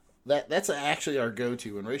 because that's actually our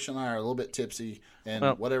go-to. When Rachel and I are a little bit tipsy and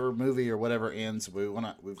whatever movie or whatever ends,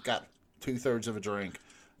 we've got 2/3 of a drink.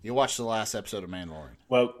 You watch the last episode of Mandalorian.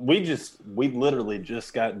 Well, we literally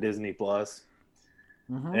just got Disney Plus.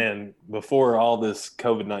 Mm-hmm. And before all this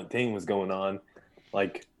COVID-19 was going on,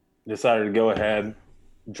 decided to go ahead,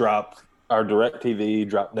 dropped our DirecTV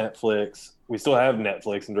dropped Netflix. We still have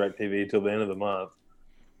Netflix and DirecTV till the end of the month,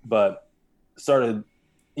 but started,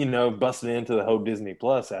 busting into the whole Disney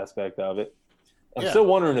Plus aspect of it. I'm still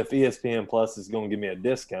wondering if ESPN Plus is going to give me a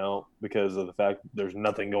discount because of the fact that there's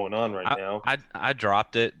nothing going on right now. I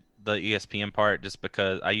dropped it, the ESPN part, just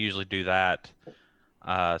because I usually do that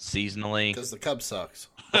seasonally. Because the Cubs sucks.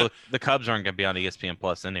 Well, the Cubs aren't going to be on ESPN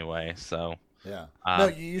Plus anyway, so. Yeah. No,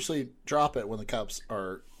 you usually drop it when the Cubs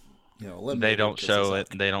are, eliminated. They don't show it.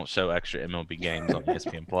 They don't show extra MLB games on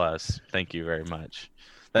ESPN Plus. Thank you very much.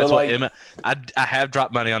 That's what I have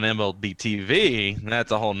dropped money on MLB TV. And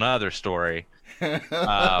that's a whole nother story.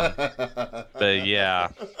 But yeah.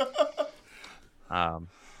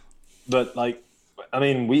 But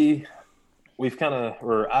we've kind of,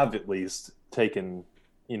 or I've at least taken,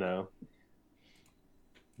 the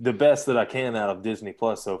best that I can out of Disney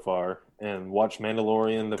Plus so far, and watched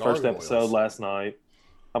Mandalorian, the first episode last night.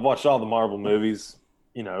 I've watched all the Marvel movies,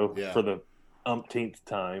 for the umpteenth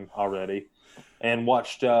time already, and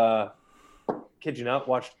watched, kid you not,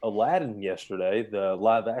 watched Aladdin yesterday, the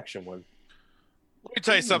live action one. Let me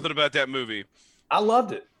tell you something about that movie. I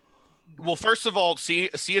loved it. Well, first of all, see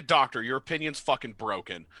a doctor. Your opinion's fucking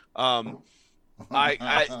broken. But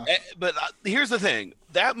here's the thing: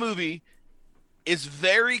 that movie is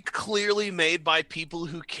very clearly made by people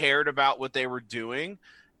who cared about what they were doing,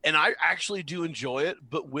 and I actually do enjoy it.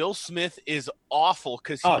 But Will Smith is awful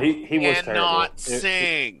because he cannot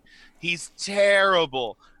sing. He's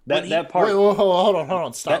terrible. That part. Wait, hold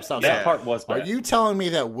on. Stop. That part was bad. Are you telling me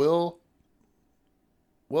that Will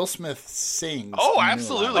Smith sings? Oh,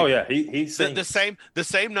 absolutely. Oh yeah, he sings the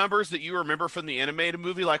same numbers that you remember from the animated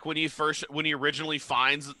movie, like when he originally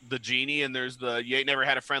finds the genie and there's the "You ain't never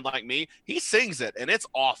had a friend like me." He sings it, and it's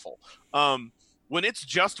awful. When it's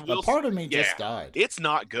just Will, a part of me just died. It's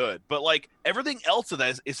not good, but like everything else of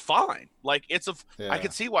that is fine. Like I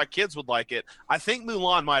can see why kids would like it. I think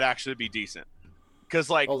Mulan might actually be decent because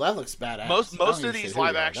that looks badass. Most of these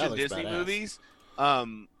live action Disney movies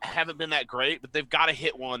haven't been that great, but they've got to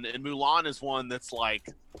hit one, and Mulan is one that's like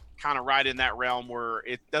kind of right in that realm where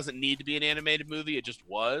it doesn't need to be an animated movie, it just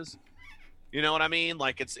was. You know what I mean?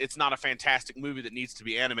 Like it's not a fantastic movie that needs to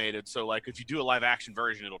be animated, so like if you do a live action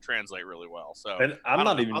version, it'll translate really well. So and I'm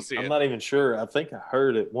not even sure. I think I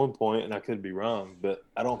heard at one point, and I could be wrong, but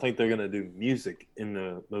I don't think they're going to do music in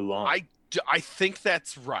the Mulan. I think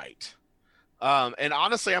that's right. And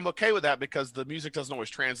honestly, I'm okay with that because the music doesn't always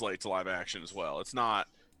translate to live action as well. It's not.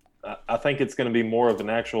 I think it's going to be more of an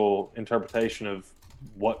actual interpretation of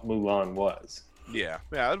what Mulan was. Yeah,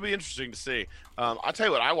 it'd be interesting to see. I'll tell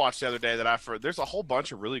you what I watched the other day there's a whole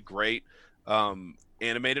bunch of really great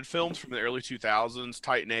animated films from the early 2000s: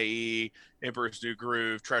 Titan AE, Emperor's New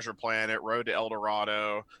Groove, Treasure Planet, Road to El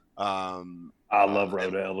Dorado. I love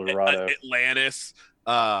Road to El Dorado. Atlantis.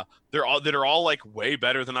 They're all like way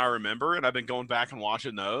better than I remember, and I've been going back and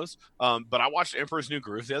watching those. But I watched Emperor's New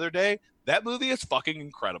Groove the other day. That movie is fucking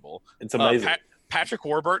incredible. It's amazing. Patrick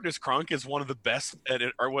Warburton as Krunk is one of the best,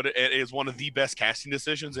 it is one of the best casting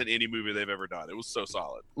decisions in any movie they've ever done. It was so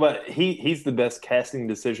solid. But he's the best casting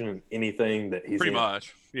decision in anything that he's pretty in.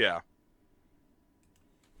 much, yeah.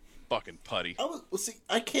 Fucking putty.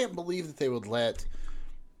 I can't believe that they would let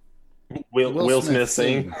Will Smith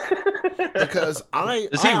sing. Because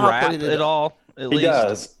does he rap at all? At least?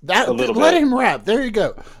 Does. Let him rap. There you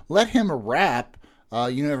go. Let him rap.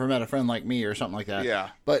 You never met a friend like me, or something like that.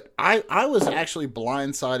 Yeah. But I was actually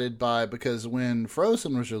blindsided because when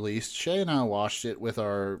Frozen was released, Shay and I watched it with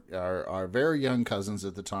our very young cousins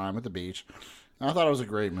at the time at the beach. And I thought it was a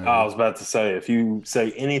great movie. I was about to say, if you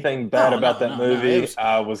say anything bad about that movie,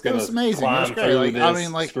 I was going to climb through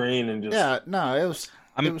this screen and just... Yeah, no, it was...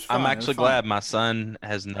 I'm actually glad my son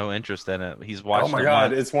has no interest in it. He's watched. Oh my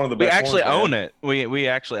god, it's one of the best. We actually own it. We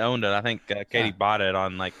actually owned it. I think Katie bought it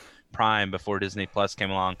on like Prime before Disney Plus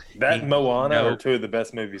came along. That Moana are two of the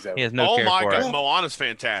best movies ever. He has no care for it. Moana's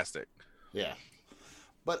fantastic. Yeah,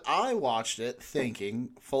 but I watched it thinking,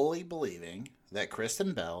 fully believing that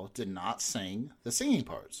Kristen Bell did not sing the singing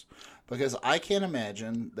parts. Because I can't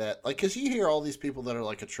imagine that, like, because you hear all these people that are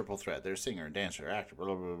like a triple threat. They're a singer, dancer, actor, blah,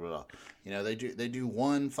 blah, blah, blah. You know, they do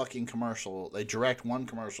one fucking commercial. They direct one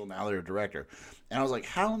commercial, now they're a director. And I was like,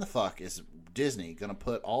 how in the fuck is Disney going to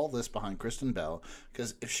put all this behind Kristen Bell?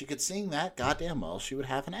 Because if she could sing that goddamn well, she would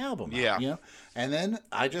have an album out, you know? And then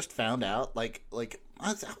I just found out, like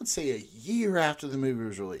I would say a year after the movie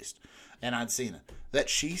was released, and I'd seen it, that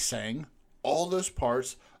she sang all those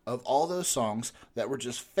parts of all those songs that were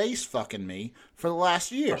just face fucking me for the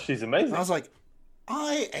last year. Oh, she's amazing. And I was like,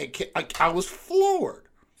 I was floored.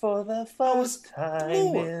 For the was first time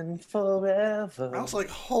floored. in forever. I was like,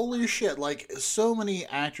 holy shit. Like, so many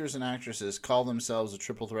actors and actresses call themselves a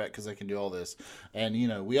triple threat because they can do all this. And, you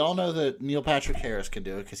know, we all know that Neil Patrick Harris can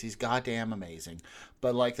do it because he's goddamn amazing.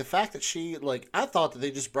 But, like, the fact that she, like, I thought that they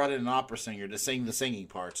just brought in an opera singer to sing the singing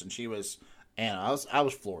parts, and she was Anna. I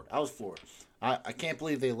was floored. I can't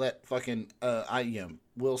believe they let fucking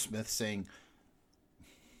Will Smith sing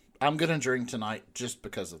I'm gonna drink tonight just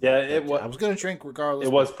because of that. it was. I was gonna drink regardless.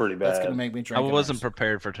 It was pretty bad. That's gonna make me I drink. wasn't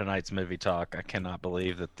prepared for tonight's movie talk. I cannot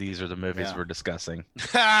believe that these are the movies Yeah. we're discussing.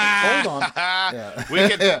 Hold on. Yeah. We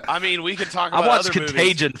could. I mean, we could talk I about watched other movies.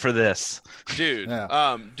 Contagion for this. Dude. Yeah.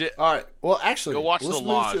 All right. Well, actually, go watch let's The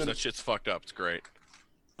move Lodge. to That shit's fucked up. It's great.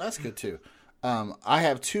 That's good too. I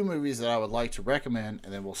have two movies that I would like to recommend,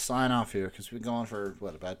 and then we'll sign off here because we've been going for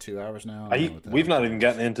about 2 hours now. We've not even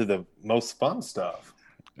gotten into the most fun stuff.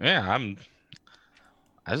 Yeah,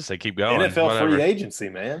 I just say keep going. NFL whatever. free agency,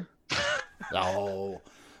 man. Oh,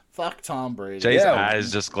 fuck Tom Brady. Jay's Yeah.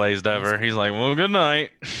 eyes just glazed over. He's like, "Well, good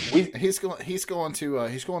night." He's going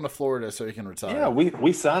to Florida so he can retire. Yeah,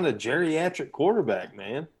 we signed a geriatric quarterback,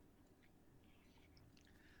 man.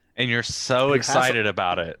 And you're so excited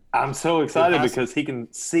about it. I'm so excited because he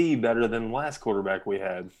can see better than the last quarterback we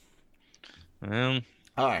had. All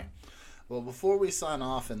right. Well, before we sign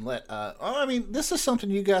off and this is something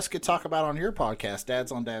you guys could talk about on your podcast, Dads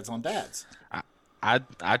on Dads on Dads. I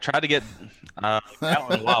tried to get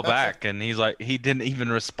Gatlin a while back, and he didn't even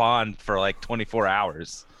respond for like 24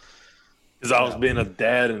 hours. Because I was being a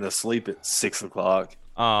dad and asleep at 6 o'clock.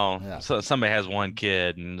 Oh, Yeah. so somebody has one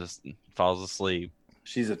kid and just falls asleep.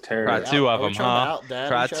 She's a terror. Try two of Are we them, trying to huh? out-dad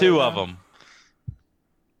Try each other two now? of them.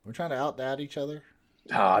 We're trying to out-dad each other.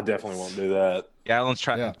 I definitely won't do that. Gatlin's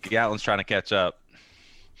trying to catch up.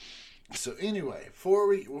 So anyway, before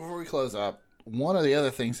we close up, one of the other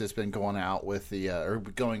things that's been going on with the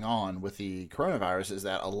coronavirus is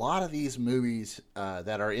that a lot of these movies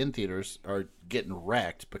that are in theaters are getting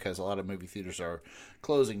wrecked because a lot of movie theaters are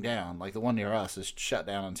closing down. Like the one near us is shut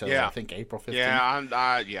down until I think April 15th.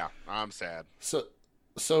 Yeah, I'm sad.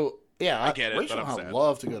 So yeah, I get it, Rachel but I'm and I sad.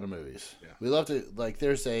 love to go to movies. Yeah. We love to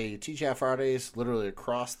there's a TGI Fridays literally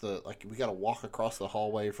across we got to walk across the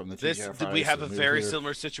hallway from the TGI Fridays. We have to a the very movie theater.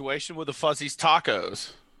 similar situation with the Fuzzy's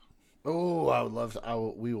Tacos. Oh, I would love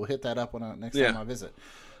to. We will hit that up next time I visit.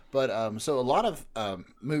 But so a lot of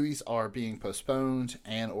movies are being postponed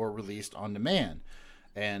and or released on demand,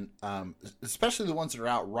 and especially the ones that are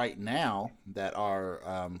out right now that are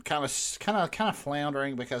kind of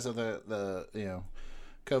floundering because of the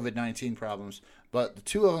COVID-19 problems. But the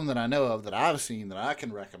two of them that I know of that I've seen that I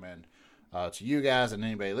can recommend to you guys and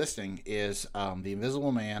anybody listening is The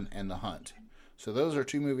Invisible Man and The Hunt. So those are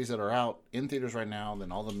two movies that are out in theaters right now.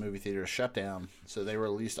 Then all the movie theaters shut down. So they were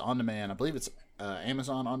released on demand. I believe it's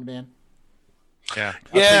Amazon on demand. Yeah.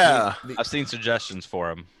 Yeah. I've seen suggestions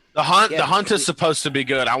for him. The Hunt is supposed to be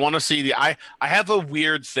good. I want to see I have a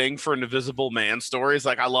weird thing for an Invisible Man stories.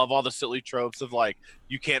 Like I love all the silly tropes of like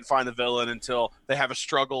you can't find the villain until they have a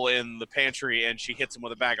struggle in the pantry and she hits him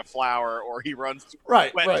with a bag of flour, or he runs through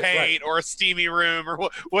wet paint or a steamy room or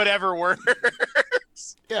whatever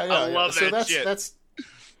works. Yeah, I love that shit. That's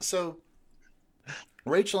so.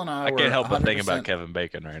 Rachel and I can't help but think 100%. about Kevin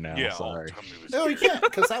Bacon right now. Yeah, Sorry. No, you can't,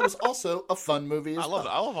 because that was also a fun movie. I love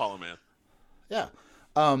Hollow Man. Yeah.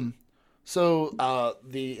 So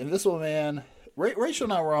the Invisible Man, Rachel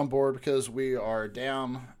and I were on board because we are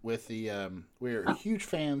down with we're huge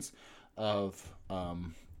fans of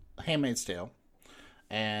Handmaid's Tale,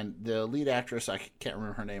 and the lead actress, I can't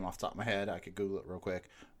remember her name off the top of my head. I could Google it real quick,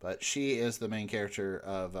 but she is the main character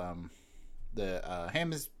of the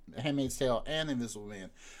Handmaid's Tale and the Invisible Man.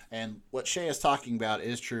 And what Shay is talking about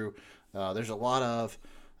is true. There's a lot of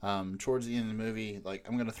towards the end of the movie, like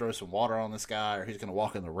I'm going to throw some water on this guy, or he's going to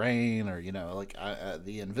walk in the rain, or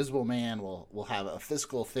the Invisible Man will have a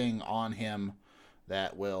physical thing on him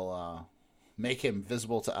that will make him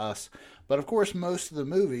visible to us. But of course, most of the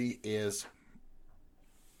movie is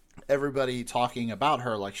everybody talking about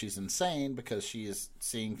her like she's insane because she is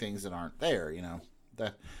seeing things that aren't there.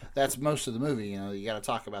 That's most of the movie. You got to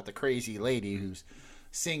talk about the crazy lady who's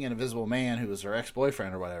seeing an invisible man who was her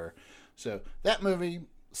ex-boyfriend or whatever. So that movie,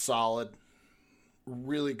 solid,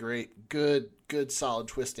 really great, good solid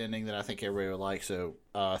twist ending that I think everybody would like. So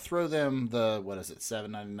throw them the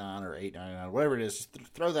 $7.99 or $8.99, whatever it is. Just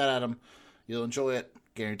throw that at them. You'll enjoy it,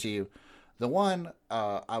 guarantee you. The one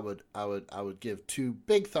I would give 2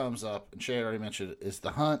 big thumbs up, and Shay already mentioned it, is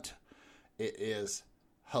The Hunt. It is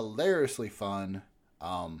hilariously fun.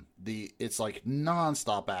 It's like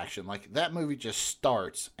nonstop action. Like that movie just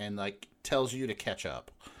starts and like tells you to catch up.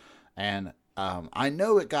 And I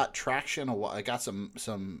know it got traction a while. It got some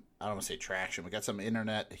I don't want to say traction. We got some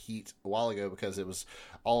internet heat a while ago because it was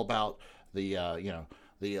all about the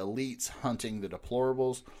the elites hunting the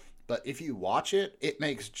deplorables. But if you watch it, it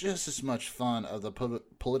makes just as much fun of the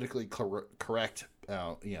politically correct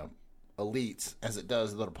elites as it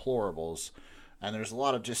does the deplorables. And there's a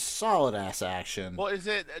lot of just solid ass action. Well, is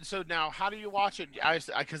it so now? How do you watch it?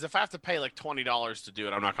 Because if I have to pay like $20 to do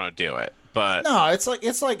it, I'm not going to do it. But no, it's like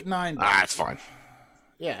 $9. It's fine.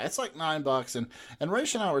 Yeah, it's like $9, and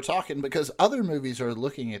Rachel and I were talking because other movies are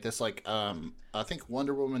looking at this. Like, I think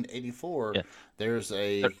Wonder Woman 84. Yeah. There's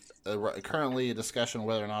currently a discussion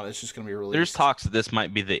whether or not it's just going to be released. There's talks that this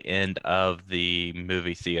might be the end of the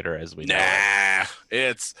movie theater as we know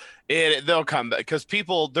it. They'll come back because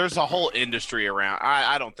there's a whole industry around.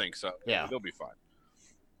 I don't think so. Yeah, they'll be fine.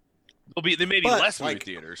 There may be less movie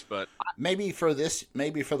theaters, but maybe for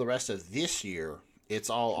the rest of this year,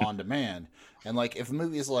 it's all on demand. And like if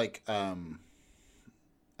movies like they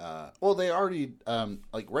already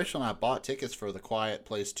like Rachel and I bought tickets for The Quiet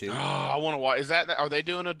Place 2. Oh, I want to watch. Are they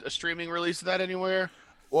doing a streaming release of that anywhere?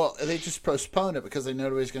 Well, they just postponed it because they know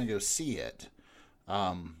nobody's going to go see it.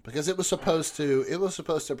 Because it was supposed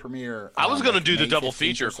to premiere. I was going to do the double 15th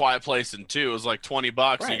feature, Quiet Place and 2. It was like $20.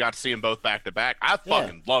 Right. And you got to see them both back to back. I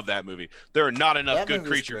fucking love that movie. There are not enough good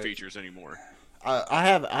creature features anymore. I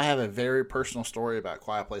have a very personal story about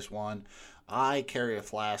Quiet Place 1. I carry a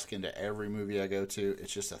flask into every movie I go to.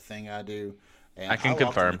 It's just a thing I do. And I can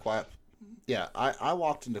confirm. I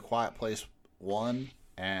walked into Quiet Place 1,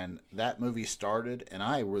 and that movie started, and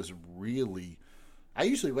I usually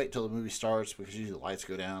wait till the movie starts because usually the lights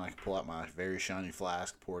go down. I can pull out my very shiny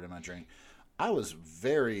flask, pour it in my drink. I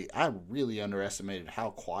really underestimated how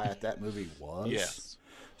quiet that movie was. Yes.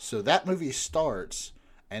 So that movie starts,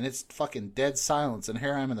 and it's fucking dead silence, and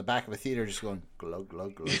here I am in the back of a theater just going, glug,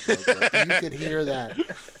 glug, glug, glug, glug. You could hear that.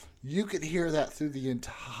 You could hear that through the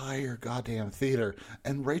entire goddamn theater,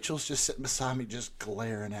 and Rachel's just sitting beside me just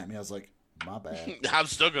glaring at me. I was like, my bad. I'm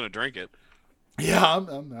still going to drink it. Yeah,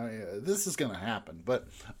 this is going to happen. But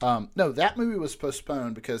no, that movie was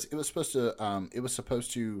postponed because it was supposed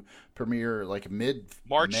to premiere like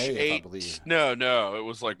March May, 8th. I believe. No, it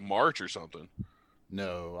was like March or something.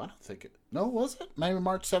 No, I don't think it. No, was it? Maybe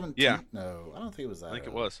March 17th? Yeah. No, I don't think it was that. I think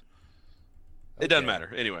it was. Okay. It doesn't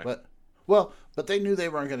matter. Anyway. But they knew they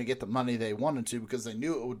weren't going to get the money they wanted to because they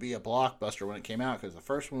knew it would be a blockbuster when it came out because the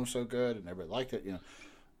first one was so good and everybody liked it.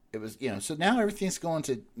 It was, so now everything's going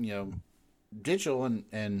to, digital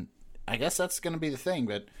and I guess that's going to be the thing.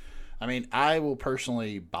 But, I mean, I will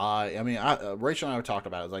personally buy. I mean, Rachel and I talked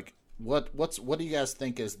about it. Like, what do you guys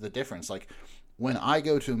think is the difference? Like, when I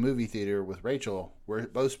go to a movie theater with Rachel, we're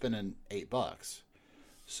both spending $8.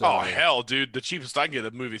 So, oh hell, dude! The cheapest I can get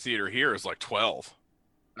at the movie theater here is like 12.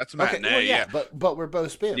 That's matinee, well, yeah. But we're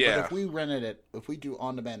both spending. Yeah. But if we rented it, if we do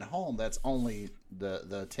on demand at home, that's only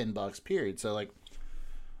the $10 period. So like,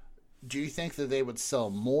 do you think that they would sell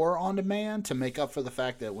more on demand to make up for the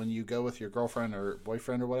fact that when you go with your girlfriend or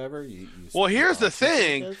boyfriend or whatever, you well, here's the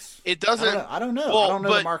thing. Tickets? It doesn't. I don't know. I don't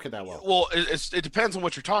know the market that well. Well, it depends on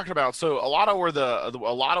what you're talking about. So a lot of what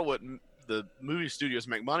the movie studios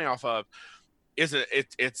make money off of isn't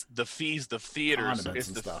it's the fees the theaters. It's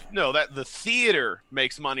the stuff. No, that the theater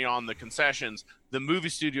makes money on the concessions. The movie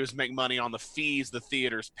studios make money on the fees the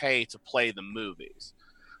theaters pay to play the movies.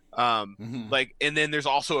 Like, and then there's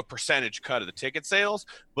also a percentage cut of the ticket sales.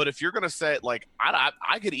 But if you're gonna say like,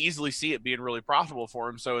 I could easily see it being really profitable for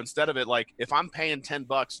them. So instead of it, like, if I'm paying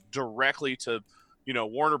 $10 directly to,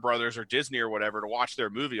 Warner Brothers or Disney or whatever to watch their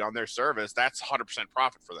movie on their service, that's 100%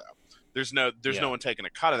 profit for them. There's no one taking a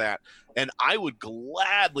cut of that. And I would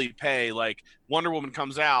gladly pay, like, Wonder Woman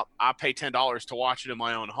comes out, I pay $10 to watch it in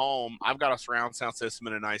my own home. I've got a surround sound system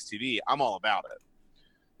and a nice TV. I'm all about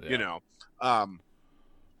it. Yeah.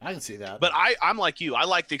 I can see that. But I'm like you. I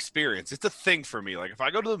like the experience. It's a thing for me. Like, if I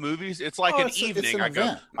go to the movies, it's like an evening.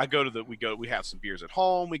 We have some beers at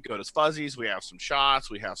home. We go to Fuzzy's. We have some shots.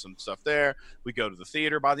 We have some stuff there. We go to the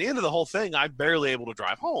theater. By the end of the whole thing, I'm barely able to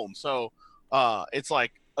drive home. So it's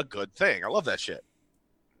like a good thing. I love that shit.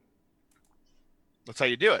 That's how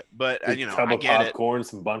you do it. But I get popcorn,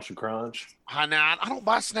 some bunch of crunch. I don't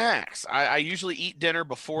buy snacks. I usually eat dinner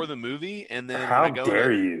before the movie, and then how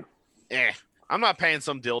dare you? I'm not paying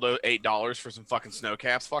some dildo $8 for some fucking snow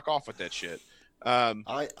caps. Fuck off with that shit. I'm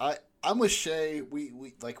with Shay. We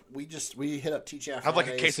hit up TGI Fridays. I'd like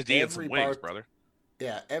a quesadilla and some wings, brother.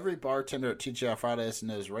 Yeah, every bartender at TGI Fridays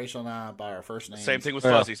knows Rachel and I by our first names. Same thing with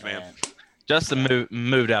Fuzzy's, man. Justin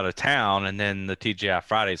moved out of town, and then the TGI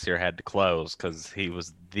Fridays here had to close because he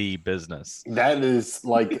was the business. That is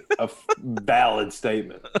like a valid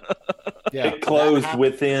statement. Yeah, It closed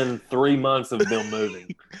within 3 months of them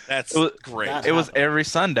moving. That's great. It was every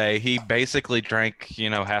Sunday. He basically drank,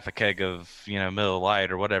 half a keg of, Miller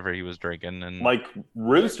Lite or whatever he was drinking, and Like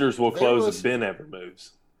Roosters will close if Ben ever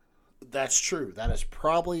moves. That's true. That is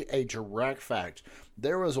probably a direct fact.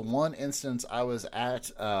 There was one instance I was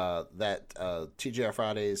at that TGI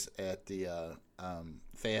Fridays at the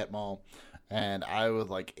Fayette Mall, and I was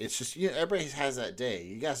like, it's just, everybody has that day.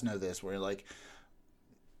 You guys know this, where like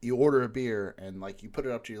you order a beer and like you put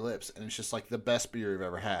it up to your lips, and it's just like the best beer you've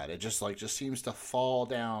ever had. It just seems to fall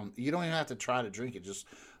down. You don't even have to try to drink it; just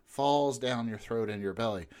falls down your throat and your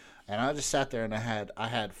belly. And I just sat there and I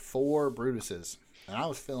had 4 Brutuses, and I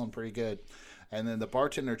was feeling pretty good. And then the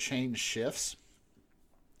bartender changed shifts.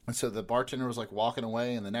 And so the bartender was like walking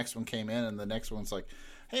away, and the next one came in, and the next one's like,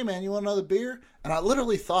 "Hey man, you want another beer?" And I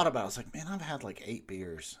literally thought about it. I was like, man, I've had like 8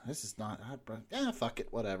 beers. This is not, fuck it,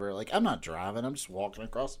 whatever. Like, I'm not driving. I'm just walking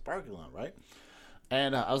across the parking lot, right?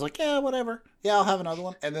 And I was like, yeah, whatever. Yeah, I'll have another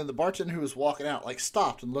one. And then the bartender who was walking out like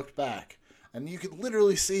stopped and looked back. And you could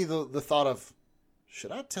literally see the thought of,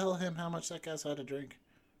 should I tell him how much that guy's had to drink?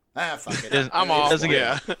 Fuck it. I'm off.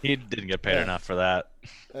 He didn't get paid enough for that.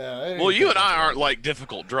 Well, you and I aren't like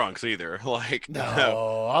difficult drunks either. Like,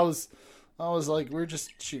 no, I was like, we're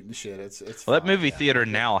just shooting the shit. It's well, that fine, movie yeah. theater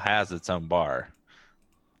now has its own bar.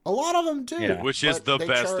 A lot of them do, Yeah. which is but the they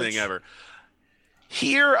best charge thing ever.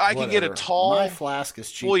 Here, I can get a whatever. tall. My flask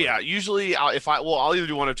is cheaper. Well, yeah. Usually, I'll either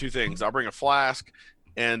do one of 2 things. I'll bring a flask,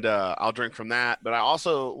 and I'll drink from that. But I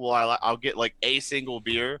also I'll get like a single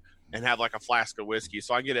beer and have like a flask of whiskey.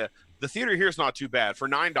 So I get the theater here is not too bad. For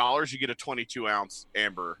 $9, you get a 22-ounce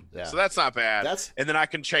amber. Yeah. So that's not bad. And then I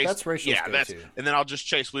can chase. that's Rachel's go-to. And then I'll just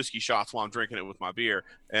chase whiskey shots while I'm drinking it with my beer.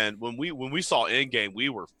 And when we saw Endgame, we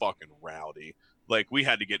were fucking rowdy. Like, we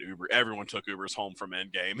had to get Uber. Everyone took Ubers home from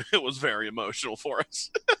Endgame. It was very emotional for us.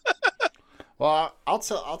 Well, I'll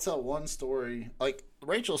tell one story. Like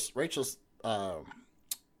Rachel's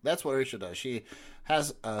that's what Rachel does. She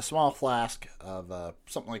has a small flask of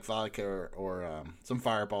something like vodka or some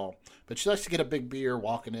Fireball, but she likes to get a big beer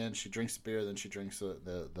walking in. She drinks the beer, then she drinks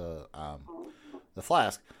the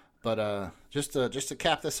flask. But just to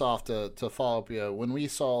cap this off, to follow up, when we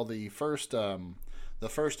saw the first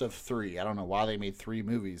of 3, I don't know why they made 3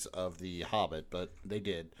 movies of the Hobbit, but they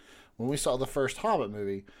did. When we saw the first Hobbit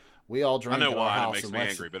movie, we all drank I know at our why. It house. makes me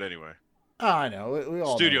angry, but anyway. Oh, I know. We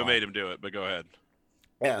all Studio know why. made him do it, but go ahead.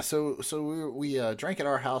 Yeah, so we drank at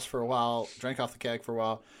our house for a while, drank off the keg for a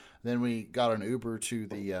while. Then we got an Uber to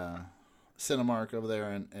the Cinemark over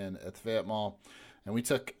there and at the Fayette Mall. And we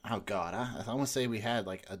took, oh God, I want to say we had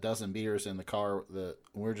like a dozen beers in the car. We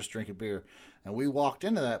were just drinking beer. And we walked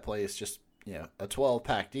into that place just, a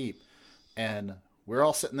 12-pack deep. And we're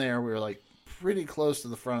all sitting there. We were like pretty close to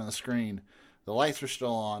the front of the screen. The lights were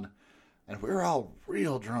still on. And we were all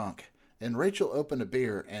real drunk. And Rachel opened a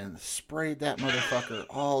beer and sprayed that motherfucker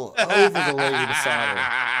all over the lady beside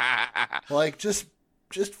her. Like, just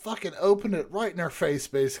fucking opened it right in her face,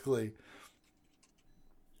 basically.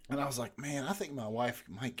 And I was like, man, I think my wife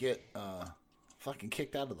might get fucking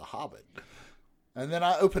kicked out of the Hobbit. And then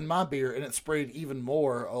I opened my beer and it sprayed even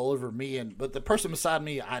more all over me. But the person beside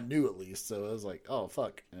me, I knew at least. So I was like, oh,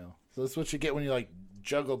 fuck. So that's what you get when you like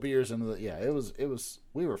juggle beers into the, it was,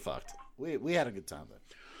 we were fucked. We had a good time though.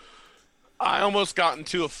 I almost got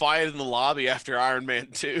into a fight in the lobby after Iron Man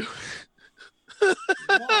 2.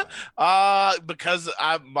 Because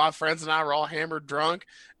my friends and I were all hammered drunk,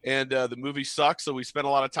 and the movie sucked, so we spent a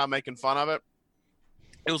lot of time making fun of it.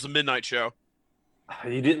 It was a midnight show.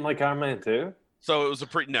 You didn't like Iron Man 2? So it was a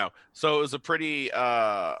pretty The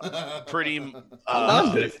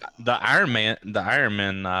Iron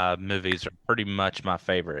Man movies are pretty much my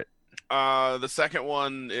favorite. The second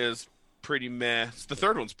one is pretty meh. The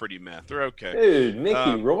third one's pretty meh. They're okay. Dude,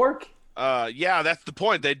 Mickey Rourke? Yeah, that's the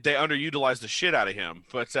point. They underutilized the shit out of him.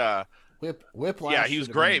 But Whiplash. yeah, he was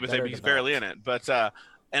great, but he's barely in it. But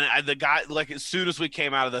the guy, like, as soon as we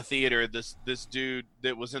came out of the theater, this dude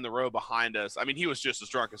that was in the row behind us, I mean, he was just as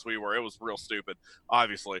drunk as we were. It was real stupid,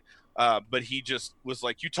 obviously. But he just was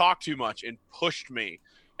like, "You talk too much," and pushed me,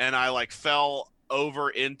 and I like fell over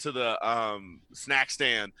into the snack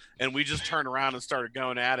stand, and we just turned around and started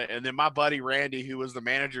going at it. And then my buddy Randy, who was the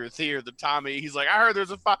manager of theater at the time, he's like, I heard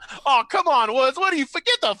there's a fight. Oh, come on, Woods, what do you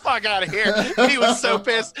forget the fuck out of here? He was so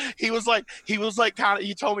pissed. He was like kind of,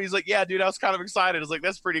 he told me, he's like, yeah, dude, I was kind of excited. I was like,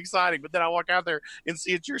 that's pretty exciting. But then I walk out there and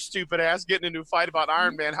see it's your stupid ass getting into a fight about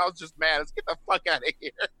Iron Man. I was just mad. Let's get the fuck out of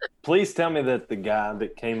here. Please tell me that the guy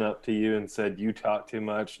that came up to you and said you talk too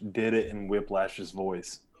much did it in Whiplash's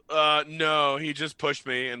voice. No, he just pushed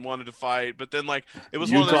me and wanted to fight, but then like it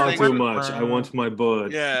was You one of those talk things. too much. I want my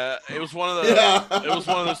bud. Yeah, it was one of the. It was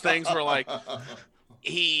one of those things where like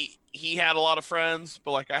he had a lot of friends,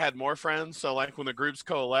 but like I had more friends. So like when the groups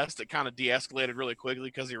coalesced, it kind of de-escalated really quickly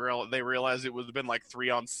because they realized it would have been like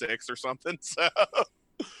 3-on-6 or something. So,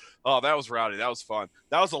 oh, that was rowdy. That was fun.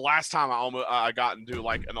 That was the last time I got into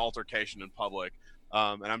like an altercation in public,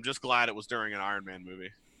 and I'm just glad it was during an Iron Man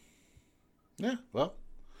movie. Yeah, well.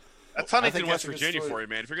 That's Huntington, West Virginia for you,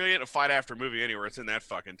 man. If you're gonna get in a fight after a movie anywhere, it's in that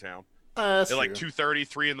fucking town. At like 2:30,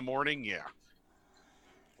 3 in the morning. Yeah.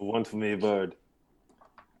 One for me, bud.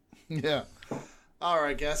 Yeah. All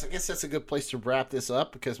right, guys. I guess that's a good place to wrap this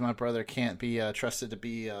up because my brother can't be trusted to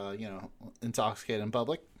be, intoxicated in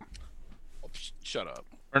public. Shut up.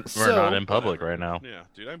 We're not in public right now. Yeah,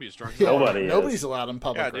 dude, I'd be as drunk as Nobody's allowed in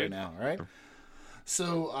public right now, right?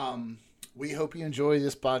 So, we hope you enjoy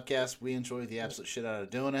this podcast. We enjoy the absolute shit out of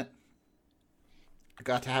doing it. I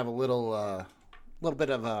got to have a little bit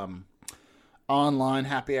of online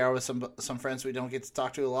happy hour with some friends we don't get to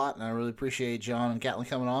talk to a lot, and I really appreciate John and Gatlin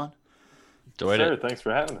coming on. Enjoyed it. Thanks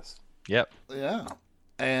for having us. Yep. Yeah,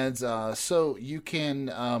 and so you can,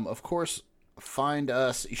 of course, find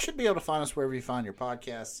us. You should be able to find us wherever you find your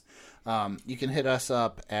podcasts. You can hit us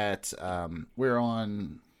up at we're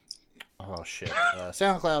on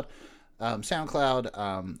SoundCloud.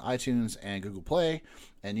 iTunes, and Google Play,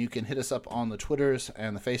 and you can hit us up on the Twitters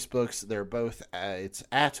and the Facebooks. They're both it's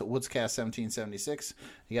at Woodscast1776.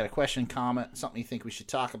 You got a question, comment, something you think we should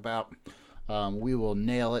talk about, we will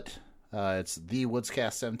nail it. It's the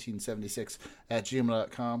Woodscast1776 at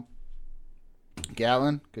gmail.com.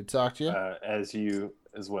 Gatlin, good to talk to you. As you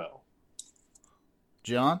as well.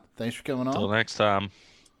 John, thanks for coming on. Till next time.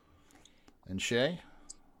 And Shay,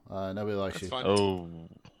 nobody likes you. Fine. Oh.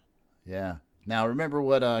 Yeah. Now remember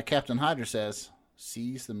what Captain Hydra says.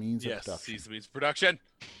 Seize the means of Yes, production. seize the means of production.